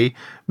Hockley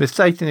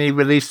mistakenly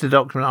released a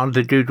document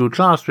onto Google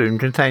Classroom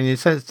containing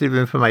sensitive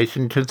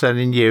information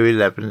concerning Year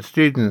 11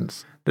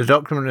 students. The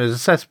document is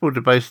accessible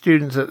to both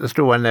students at the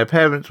school and their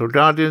parents or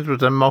guardians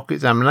with a mock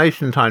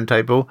examination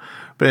timetable,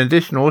 but in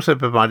addition also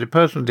provided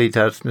personal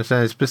details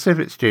concerning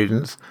specific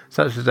students,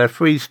 such as their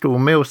free school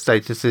meal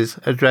statuses,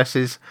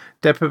 addresses,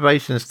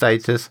 deprivation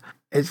status,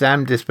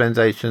 exam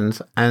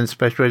dispensations, and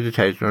special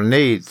educational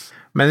needs.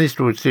 Many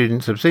school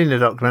students have seen the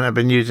document and have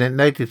been using it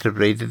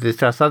negatively to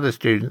discuss other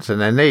students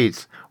and their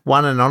needs.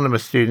 One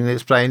anonymous student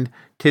explained,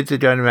 kids are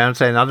going around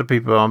saying other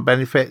people are on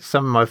benefits,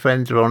 some of my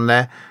friends are on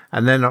there,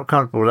 and they're not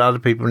comfortable that other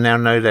people now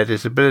know their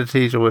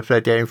disabilities or if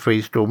they're getting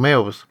free school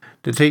meals.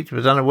 The teacher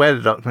was unaware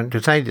the document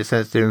contained this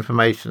sensitive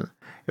information.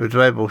 It was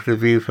available to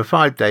view for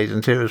 5 days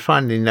until it was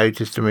finally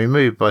noticed and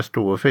removed by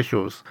store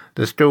officials.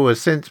 The store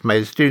has since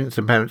made students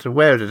and parents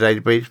aware of the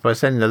data breach by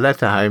sending a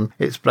letter home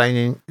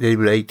explaining the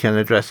leak and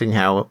addressing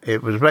how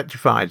it was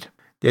rectified.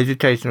 The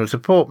Educational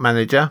Support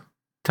Manager,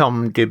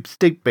 Tom Gibbs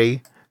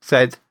Digby,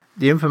 said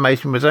the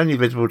information was only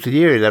visible to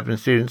Year 11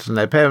 students and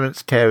their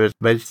parents, carers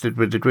registered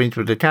with the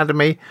Greenswood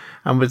Academy,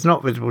 and was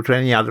not visible to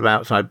any other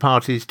outside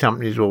parties,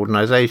 companies or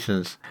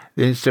organisations.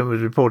 The incident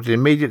was reported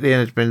immediately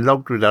and has been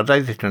logged with our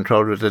data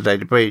controller as a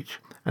data breach.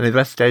 An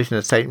investigation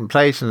has taken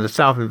place and the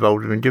staff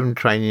involved have been given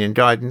training and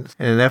guidance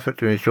in an effort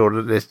to ensure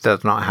that this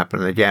does not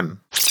happen again.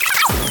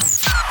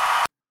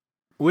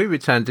 We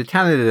return to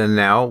Canada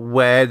now,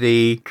 where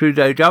the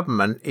Trudeau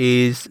government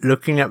is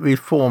looking at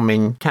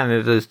reforming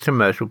Canada's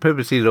commercial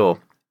privacy law.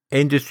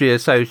 Industry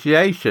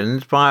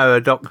associations, via a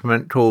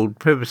document called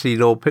Privacy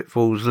Law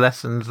Pitfalls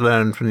Lessons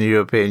Learned from the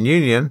European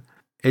Union,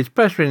 is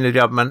pressuring the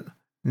government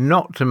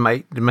not to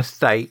make the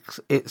mistakes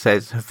it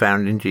says have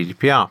found in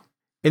GDPR.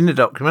 In the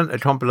document, a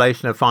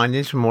compilation of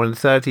findings from more than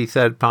 30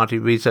 third-party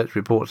research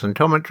reports and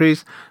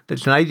commentaries, the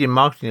Canadian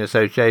Marketing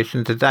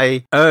Association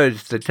today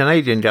urged the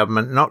Canadian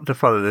government not to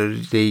follow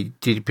the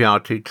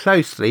GDPR too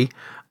closely,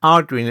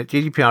 arguing that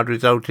GDPR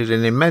resulted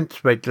in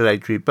immense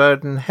regulatory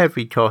burden,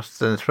 heavy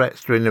costs and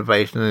threats to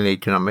innovation and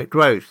economic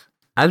growth.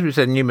 As we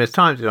said numerous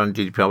times on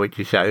the GDPR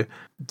Weekly Show,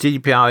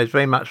 GDPR is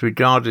very much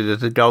regarded as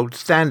the gold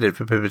standard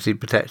for privacy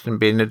protection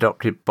being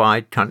adopted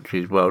by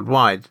countries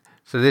worldwide,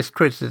 so this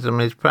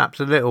criticism is perhaps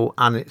a little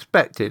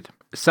unexpected.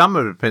 Some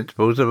of the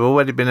principles have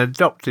already been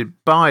adopted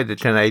by the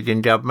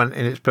Canadian government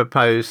in its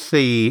proposed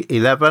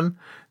C11,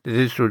 the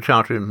Digital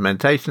Charter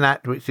Implementation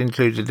Act, which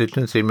included the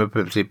Consumer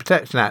Privacy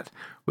Protection Act,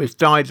 which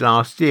died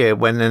last year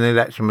when an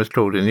election was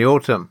called in the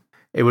autumn.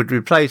 It would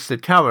replace the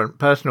current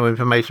Personal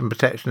Information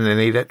Protection and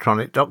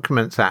Electronic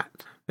Documents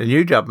Act. The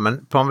new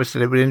government promised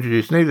that it would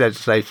introduce new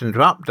legislation to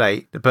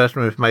update the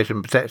Personal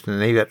Information Protection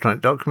and Electronic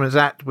Documents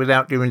Act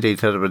without giving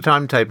details of a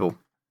timetable.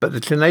 But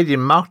the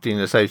Canadian Marketing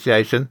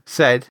Association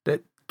said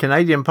that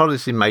Canadian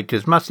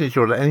policymakers must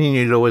ensure that any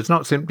new law is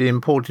not simply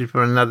imported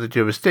from another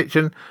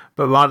jurisdiction,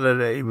 but rather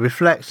that it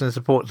reflects and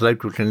supports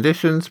local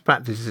conditions,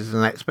 practices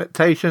and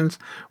expectations,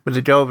 with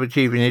the goal of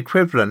achieving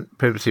equivalent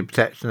privacy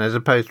protection as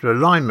opposed to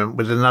alignment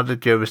with another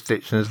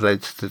jurisdiction's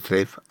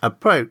legislative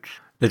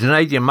approach. The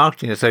Canadian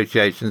Marketing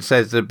Association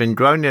says there have been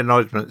growing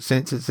acknowledgement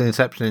since its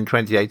inception in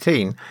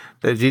 2018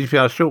 that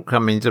GDPR's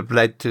shortcomings have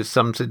led to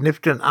some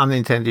significant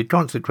unintended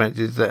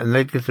consequences that are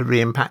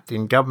negatively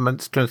impacting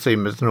governments,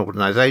 consumers and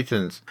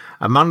organisations.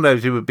 Among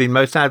those who would be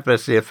most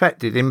adversely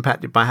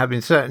impacted by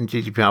having certain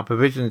GDPR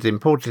provisions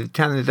imported to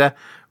Canada,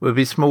 would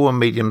be small and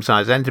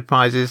medium-sized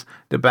enterprises,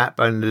 the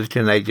backbone of the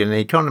Canadian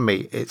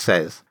economy, it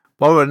says.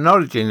 While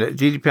acknowledging that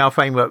the GDPR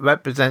framework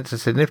represents a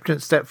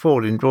significant step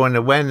forward in drawing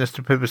awareness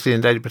to privacy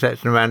and data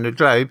protection around the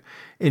globe,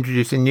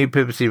 introducing new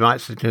privacy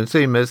rights to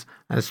consumers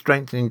and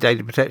strengthening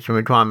data protection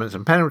requirements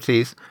and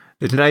penalties,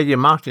 the Canadian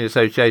Marketing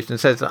Association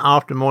says that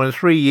after more than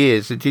 3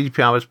 years, the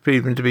GDPR has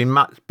proven to be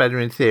much better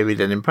in theory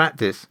than in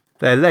practice.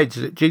 They allege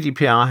that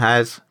GDPR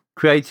has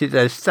created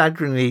a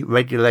staggeringly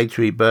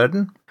regulatory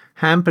burden,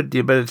 hampered the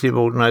ability of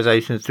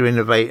organisations to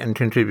innovate and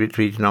contribute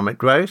to economic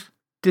growth,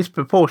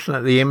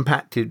 disproportionately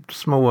impacted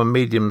small and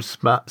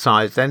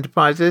medium-sized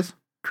enterprises,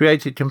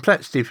 created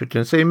complexity for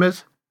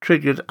consumers,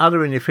 triggered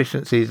other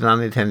inefficiencies and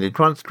unintended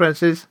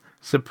consequences,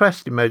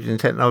 suppressed emerging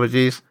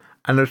technologies,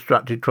 and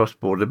obstructed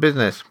cross-border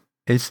business.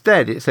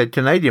 Instead, it said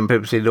Canadian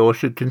privacy law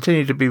should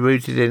continue to be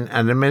rooted in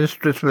an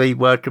administratively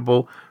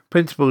workable,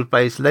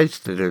 principles-based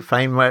legislative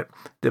framework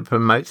that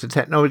promotes a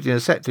technology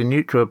and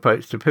sector-neutral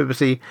approach to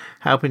privacy,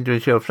 helping to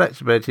ensure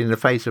flexibility in the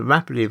face of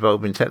rapidly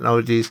evolving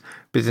technologies,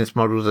 business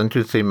models and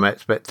consumer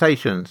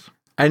expectations.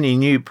 Any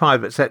new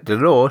private sector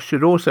law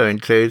should also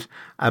include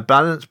a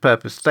balanced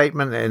purpose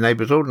statement that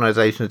enables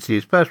organisations to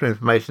use personal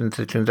information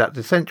to conduct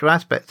essential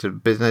aspects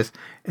of business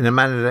in a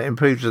manner that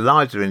improves the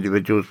lives of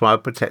individuals while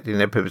protecting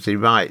their privacy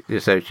rights, the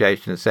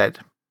association said.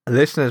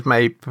 Listeners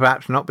may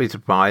perhaps not be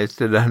surprised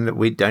to learn that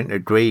we don't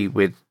agree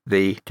with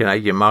the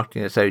Canadian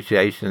Marketing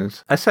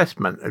Association's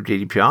assessment of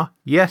GDPR.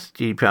 Yes,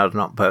 GDPR is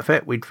not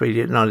perfect, we'd freely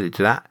acknowledge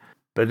that,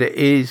 but it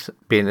is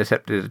being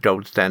accepted as a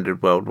gold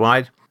standard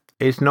worldwide.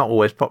 It's not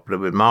always popular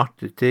with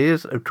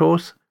marketeers, of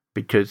course,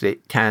 because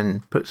it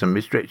can put some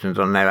restrictions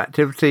on their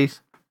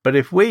activities. But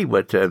if we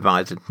were to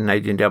advise the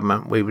Canadian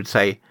government, we would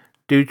say,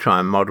 do try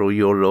and model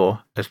your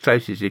law as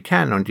close as you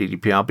can on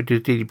GDPR,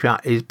 because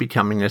GDPR is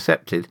becoming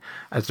accepted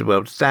as the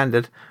world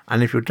standard.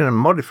 And if you're going to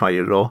modify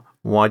your law,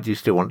 why do you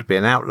still want to be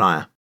an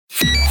outlier?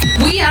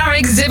 We are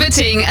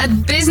exhibiting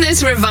at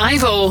Business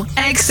Revival,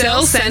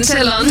 Excel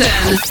Centre London,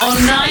 on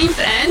 9th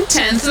and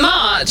 10th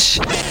March.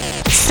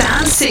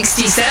 Stand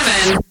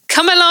 67.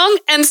 Come along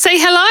and say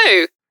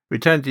hello.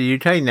 Return to the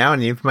UK now,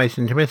 and the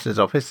Information Commissioner's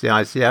Office, the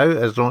ICO,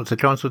 has launched a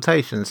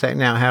consultation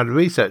setting out how the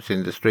research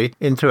industry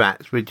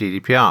interacts with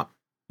GDPR.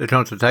 The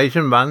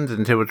consultation runs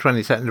until the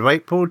 22nd of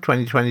April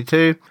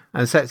 2022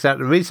 and sets out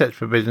the research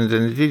provisions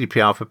in the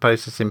GDPR for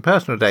processing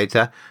personal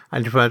data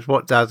and confirms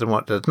what does and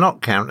what does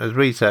not count as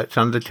research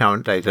under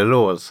current data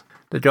laws.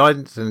 The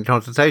guidance and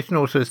consultation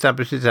also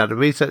establishes how the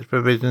research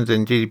provisions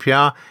in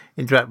GDPR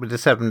interact with the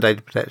 7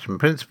 data protection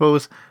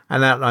principles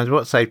and outlines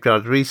what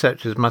safeguards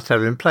researchers must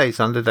have in place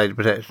under data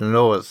protection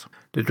laws.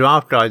 The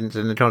draft guidance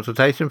in the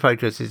consultation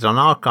focuses on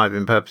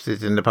archiving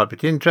purposes in the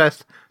public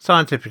interest,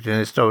 scientific and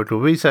historical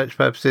research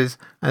purposes,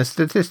 and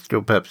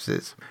statistical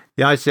purposes.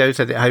 The ICO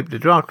said it hoped the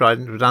draft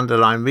guidance would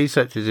underline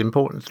research's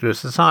importance to a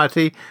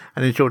society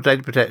and ensure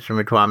data protection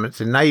requirements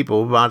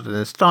enable, rather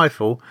than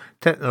stifle,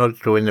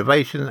 technological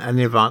innovation and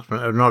the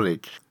advancement of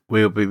knowledge.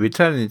 We will be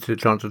returning to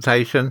the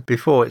consultation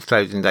before its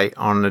closing date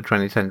on the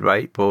 22nd of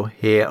April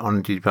here on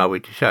the GDPR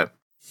Weekly Show.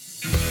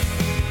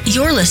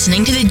 You're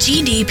listening to the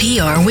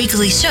GDPR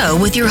Weekly Show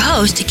with your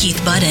host,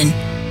 Keith Budden.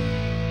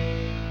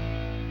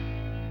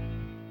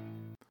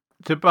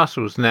 To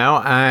Brussels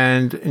now,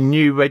 and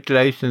new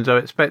regulations are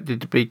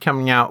expected to be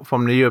coming out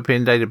from the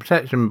European Data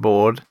Protection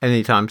Board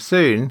anytime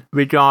soon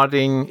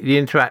regarding the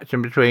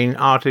interaction between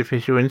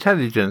artificial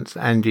intelligence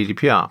and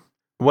GDPR.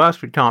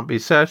 Whilst we can't be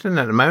certain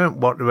at the moment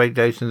what the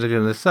regulations are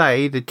going to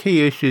say, the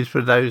key issues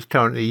for those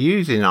currently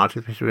using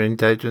artificial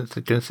intelligence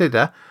to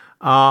consider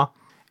are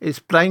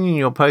explaining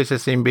your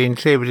processing, being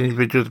clear with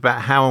individuals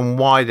about how and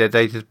why their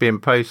data is being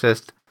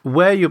processed.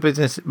 Where your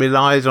business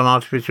relies on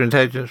artificial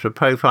intelligence for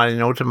profiling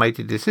and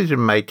automated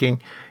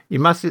decision-making, you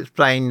must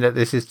explain that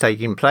this is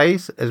taking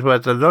place, as well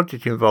as the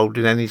logic involved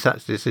in any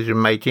such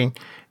decision-making,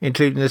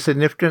 including the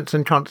significance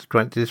and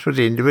consequences for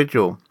the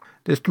individual.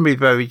 This can be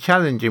very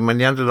challenging when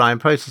the underlying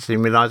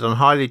processing relies on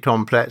highly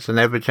complex and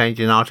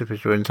ever-changing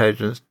artificial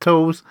intelligence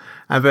tools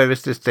and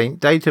various distinct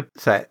data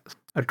sets.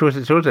 Of course,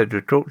 it's also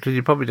difficult because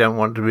you probably don't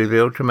want to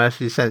reveal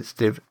commercially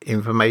sensitive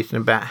information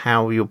about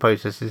how your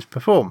processes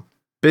perform.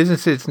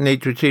 Businesses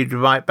need to achieve the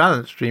right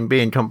balance between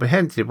being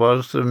comprehensive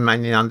whilst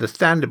remaining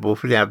understandable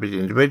for the average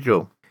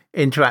individual.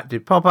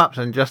 Interactive pop-ups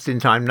and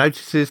just-in-time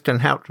notices can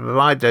help to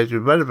provide those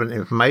with relevant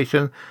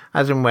information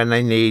as and when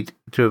they need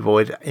to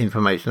avoid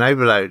information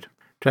overload.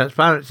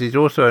 Transparency is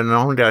also an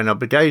ongoing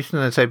obligation,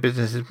 and so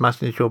businesses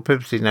must ensure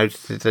privacy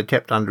notices are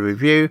kept under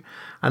review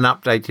and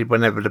updated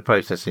whenever the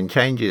processing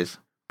changes.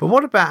 But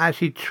what about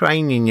actually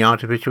training the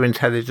artificial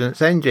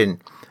intelligence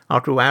engine?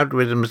 After all,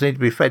 algorithms need to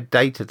be fed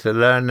data to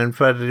learn and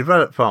further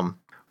develop from.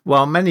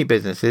 While many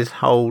businesses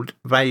hold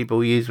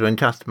valuable user and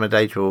customer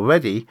data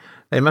already,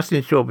 they must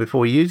ensure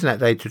before using that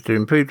data to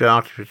improve their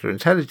artificial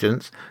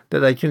intelligence that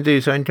they can do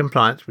so in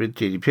compliance with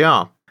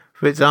GDPR.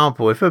 For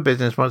example, if a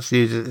business wants to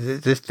use its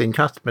existing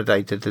customer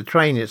data to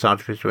train its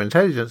artificial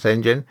intelligence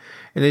engine,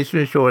 it needs to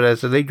ensure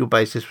there's a legal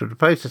basis for the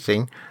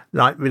processing,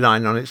 like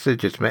relying on its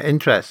legitimate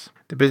interests.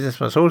 The business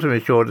must also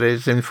ensure that it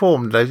has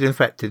informed those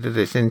infected of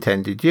this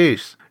intended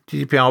use.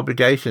 GDPR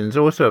obligations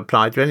also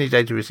apply to any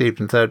data received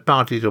from third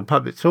parties or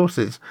public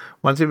sources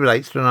once it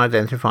relates to an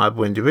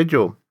identifiable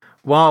individual.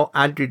 While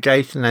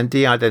aggregation and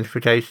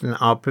de-identification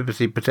are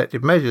privacy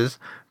protective measures,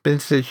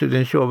 businesses should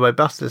ensure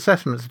robust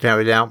assessments are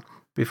carried out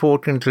before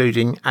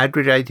concluding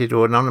aggregated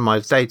or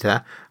anonymised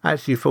data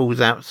actually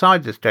falls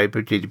outside the scope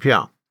of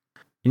GDPR.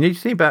 You need to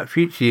think about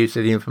future use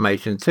of the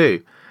information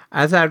too.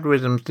 As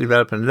algorithms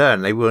develop and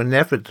learn, they will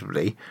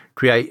inevitably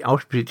create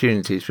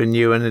opportunities for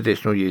new and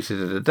additional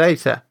uses of the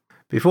data.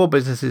 Before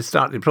businesses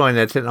start deploying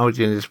their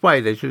technology in this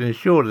way, they should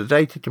ensure the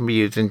data can be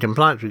used in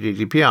compliance with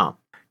GDPR.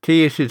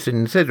 Key issues to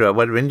consider are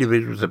whether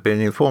individuals have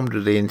been informed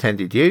of the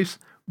intended use,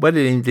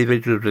 whether the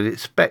individuals would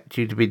expect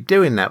you to be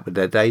doing that with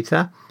their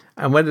data,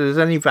 and whether there's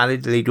any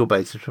valid legal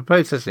basis for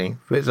processing.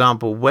 For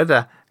example,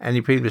 whether any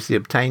previously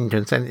obtained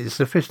consent is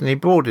sufficiently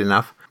broad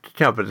enough to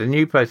cover the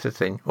new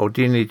processing, or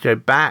do you need to go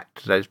back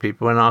to those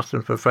people and ask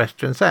them for fresh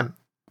consent?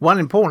 One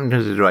important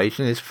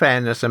consideration is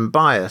fairness and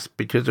bias,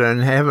 because there are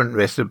inherent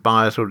risks of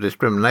bias or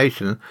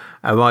discrimination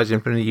arising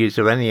from the use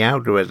of any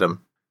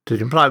algorithm. To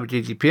comply with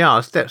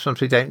GDPR, steps must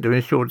be taken to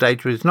ensure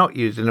data is not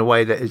used in a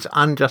way that is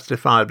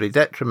unjustifiably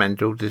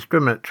detrimental,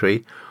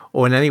 discriminatory,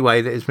 or in any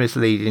way that is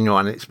misleading or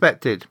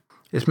unexpected.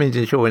 This means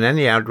ensuring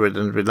any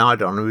algorithms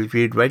relied on are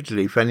reviewed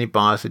regularly for any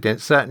bias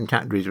against certain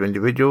categories of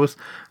individuals,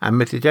 and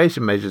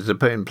mitigation measures are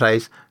put in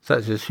place,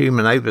 such as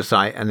human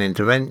oversight and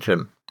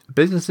intervention.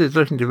 Businesses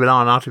looking to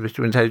rely on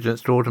artificial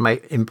intelligence to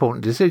automate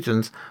important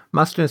decisions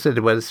must consider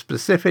whether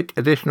specific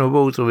additional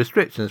rules or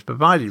restrictions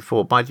provided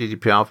for by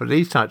GDPR for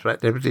these types of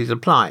activities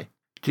apply.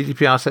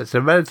 GDPR sets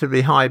a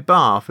relatively high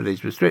bar for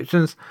these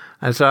restrictions,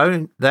 and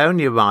so they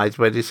only arise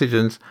where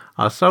decisions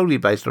are solely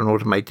based on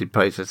automated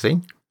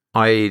processing,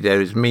 i.e.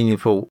 there is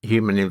meaningful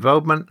human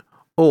involvement,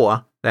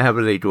 or they have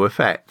a legal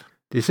effect.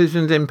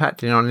 Decisions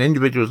impacting on an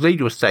individual's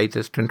legal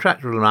status,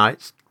 contractual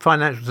rights,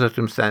 financial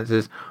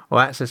circumstances, or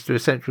access to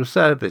essential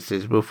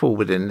services will fall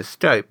within the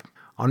scope.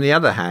 On the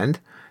other hand,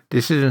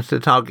 decisions to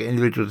target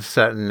individuals to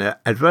certain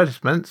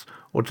advertisements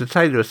or to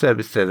tailor a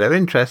service to their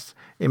interests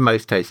in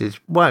most cases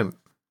won't.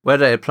 Where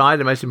they apply,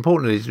 the most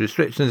important of these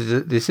restrictions is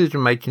that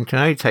decision-making can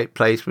only take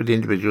place with the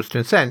individual's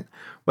consent,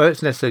 where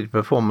it's necessary to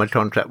perform a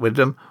contract with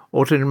them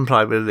or to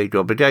comply with a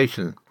legal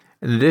obligation.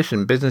 In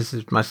addition,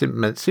 businesses must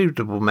implement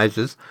suitable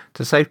measures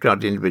to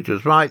safeguard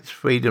individuals' rights,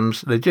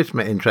 freedoms,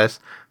 legitimate interests,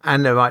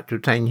 and their right to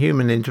obtain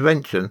human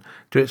intervention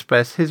to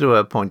express his or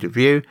her point of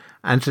view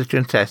and to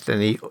contest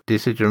any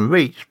decision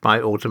reached by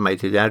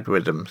automated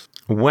algorithms.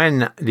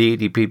 When the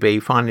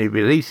EDPB finally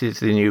releases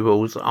the new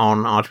rules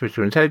on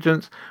artificial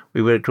intelligence,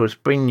 we will, of course,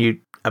 bring you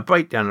a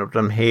breakdown of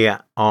them here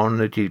on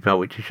the GDPR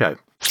Weekly Show.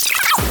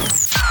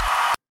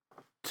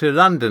 To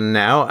London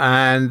now,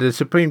 and the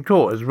Supreme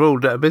Court has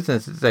ruled that a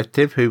business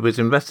executive who was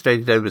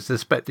investigated over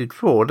suspected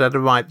fraud had a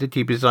right to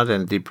keep his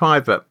identity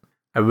private,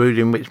 a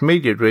ruling which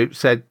media groups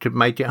said could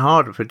make it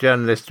harder for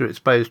journalists to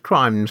expose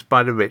crimes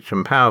by the rich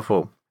and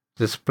powerful.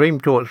 The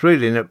Supreme Court's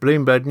ruling that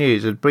Bloomberg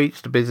News had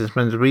breached a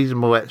businessman's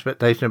reasonable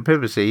expectation of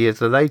privacy is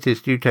the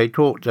latest UK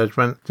court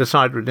judgment to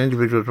side with an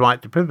individual's right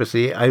to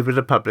privacy over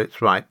the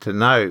public's right to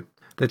know.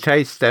 The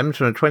case stems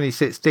from a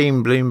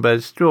 2016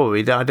 Bloomberg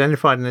story that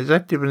identified an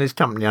executive and his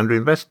company under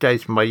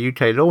investigation by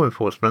UK law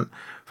enforcement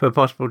for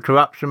possible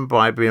corruption,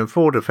 bribery and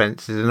fraud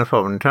offences in a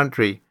foreign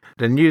country.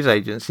 The news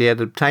agency had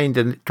obtained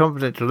a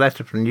confidential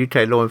letter from the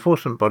UK law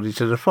enforcement body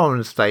to the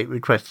foreign state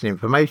requesting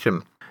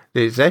information.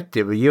 The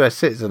executive, a US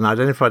citizen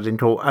identified in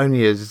court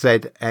only as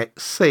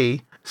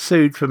ZXC,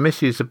 sued for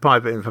misuse of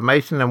private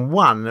information and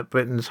won at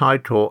Britain's High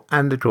Court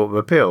and the Court of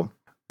Appeal.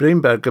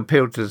 Bloomberg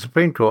appealed to the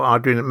Supreme Court,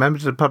 arguing that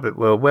members of the public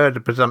were aware of the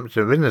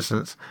presumption of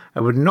innocence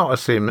and would not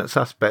assume that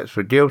suspects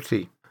were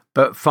guilty.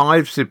 But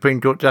 5 Supreme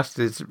Court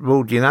justices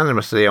ruled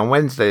unanimously on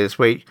Wednesday this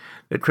week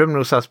that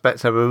criminal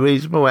suspects have a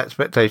reasonable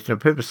expectation of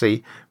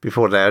privacy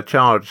before they are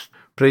charged.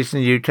 Police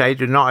in the UK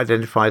do not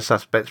identify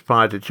suspects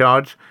prior to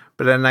charge,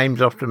 but their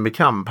names often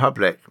become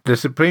public. The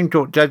Supreme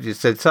Court judges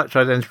said such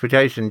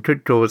identification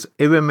could cause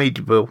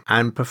irremediable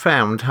and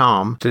profound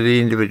harm to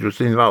the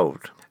individuals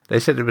involved. They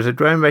said there was a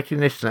growing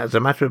recognition that as a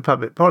matter of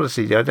public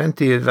policy, the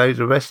identity of those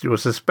arrested or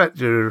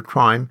suspected of a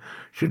crime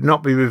should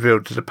not be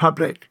revealed to the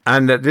public,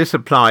 and that this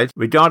applied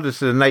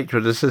regardless of the nature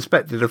of the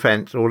suspected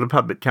offence or the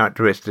public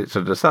characteristics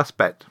of the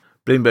suspect.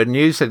 Bloomberg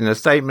News said in a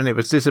statement it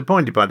was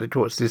disappointed by the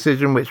court's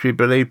decision, which we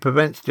believe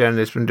prevents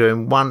journalists from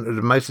doing one of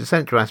the most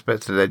essential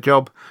aspects of their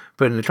job,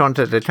 putting the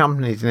content of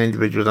companies and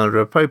individuals under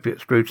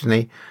appropriate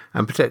scrutiny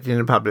and protecting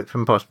the public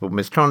from possible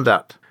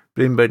misconduct.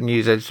 Bloomberg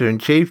News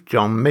editor-in-chief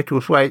John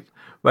Micklethwait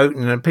wrote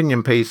in an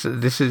opinion piece that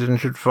the decision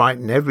should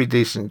frighten every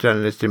decent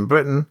journalist in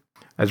Britain,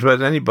 as well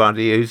as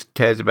anybody who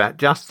cares about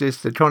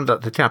justice, the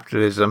conduct of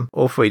capitalism,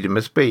 or freedom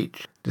of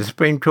speech. The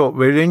Supreme Court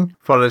ruling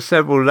follows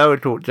several lower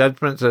court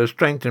judgments that have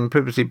strengthened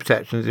privacy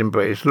protections in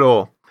British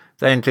law.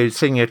 They include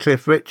singer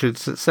Cliff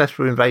Richard's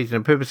successful invasion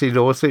of privacy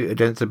lawsuit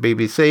against the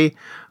BBC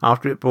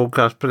after it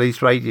broadcast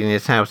police raiding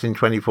his house in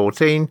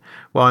 2014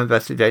 while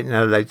investigating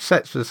an alleged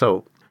sex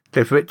assault.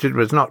 Cliff Richard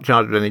was not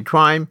charged with any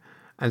crime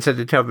and said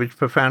the coverage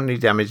profoundly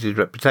damaged his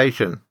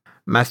reputation.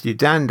 Matthew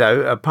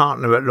Dando, a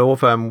partner at law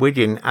firm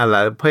Wiggin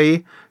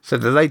LLP,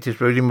 said the latest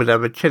ruling would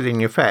have a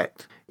chilling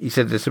effect. He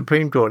said the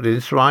Supreme Court had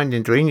enshrined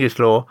into English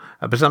law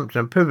a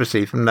presumption of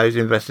privacy from those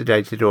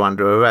investigated or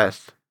under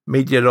arrest.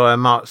 Media lawyer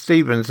Mark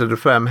Stevens of the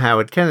firm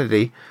Howard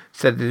Kennedy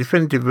said the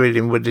definitive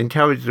ruling would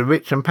encourage the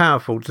rich and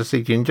powerful to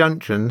seek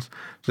injunctions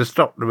to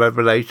stop the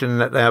revelation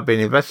that they are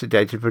being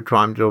investigated for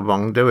crimes or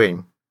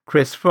wrongdoing.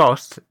 Chris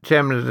Frost,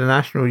 chairman of the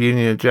National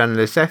Union of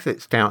Journalists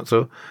Ethics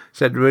Council,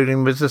 said the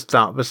ruling was the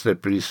start of a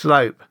slippery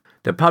slope.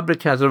 The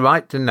public has a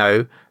right to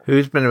know who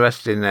has been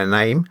arrested in their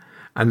name,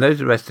 and those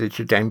arrested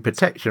should gain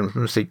protection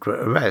from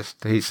secret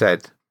arrest, he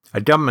said. A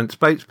government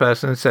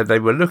spokesperson said they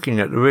were looking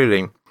at the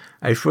ruling.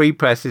 A free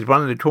press is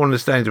one of the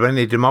cornerstones of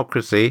any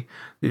democracy.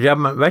 The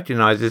government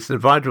recognises the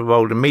vital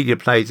role the media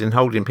plays in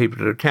holding people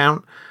to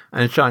account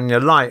and shining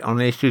a light on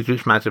the issues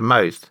which matter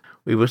most.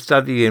 We will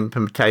study the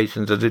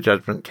implications of the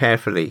judgment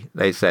carefully,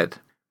 they said.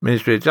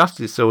 Ministry of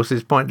Justice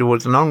sources point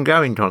towards an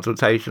ongoing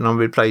consultation on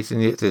replacing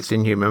the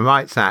existing Human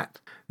Rights Act.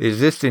 The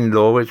existing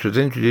law, which was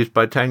introduced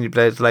by Tony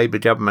Blair's Labour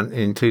government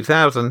in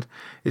 2000,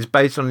 is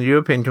based on the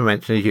European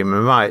Convention of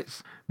Human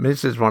Rights.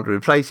 Ministers want to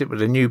replace it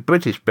with a new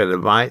British Bill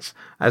of Rights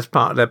as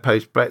part of their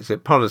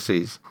post-Brexit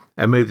policies,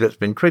 a move that's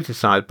been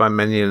criticised by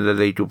many in the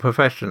legal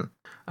profession.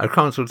 A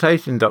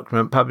consultation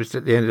document published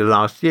at the end of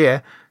last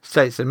year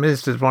states that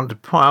ministers want to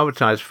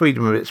prioritise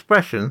freedom of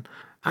expression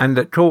and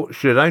that courts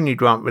should only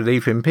grant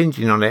relief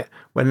impinging on it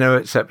when there are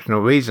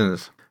exceptional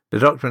reasons. The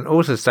document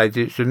also stated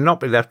it should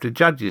not be left to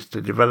judges to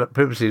develop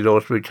privacy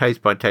laws through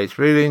case-by-case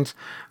rulings,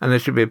 and there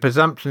should be a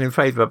presumption in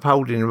favour of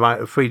upholding the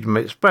right of freedom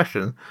of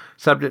expression,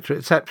 subject to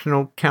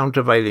exceptional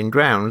countervailing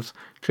grounds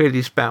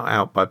clearly spelt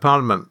out by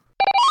Parliament.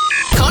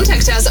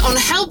 Contact us on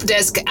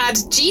helpdesk at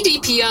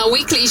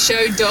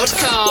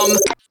gdprweeklyshow.com.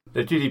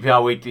 The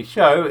GDPR Weekly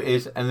Show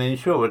is an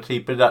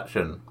Insurity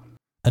production.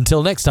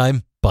 Until next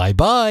time,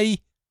 bye-bye.